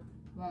 Why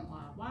won't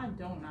I? Why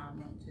don't I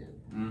want to?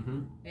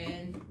 Mm-hmm.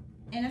 And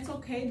it's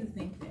okay to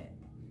think that.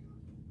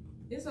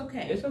 It's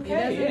okay. It's okay.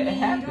 It doesn't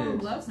mean you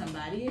don't love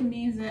somebody. It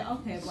means that,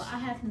 okay, well, I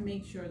have to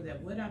make sure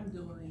that what I'm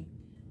doing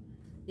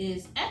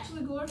is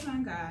actually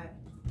glorifying God,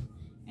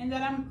 and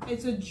that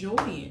it's a joy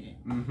in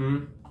it.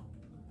 Mm-hmm.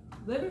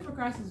 Living for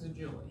Christ is a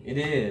joy. It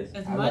is.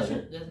 As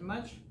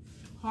much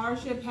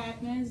hardship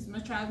happens, as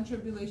much trials and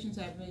tribulations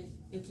happen,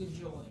 it's a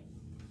joy.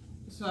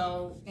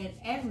 So, in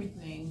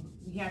everything,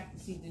 we have to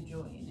see the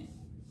joy in it.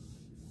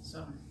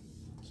 So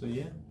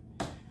yeah.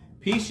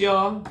 Peace,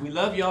 y'all. We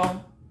love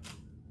y'all.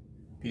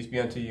 Peace be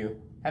unto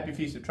you. Happy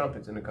Feast of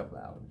Trumpets in a couple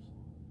of hours.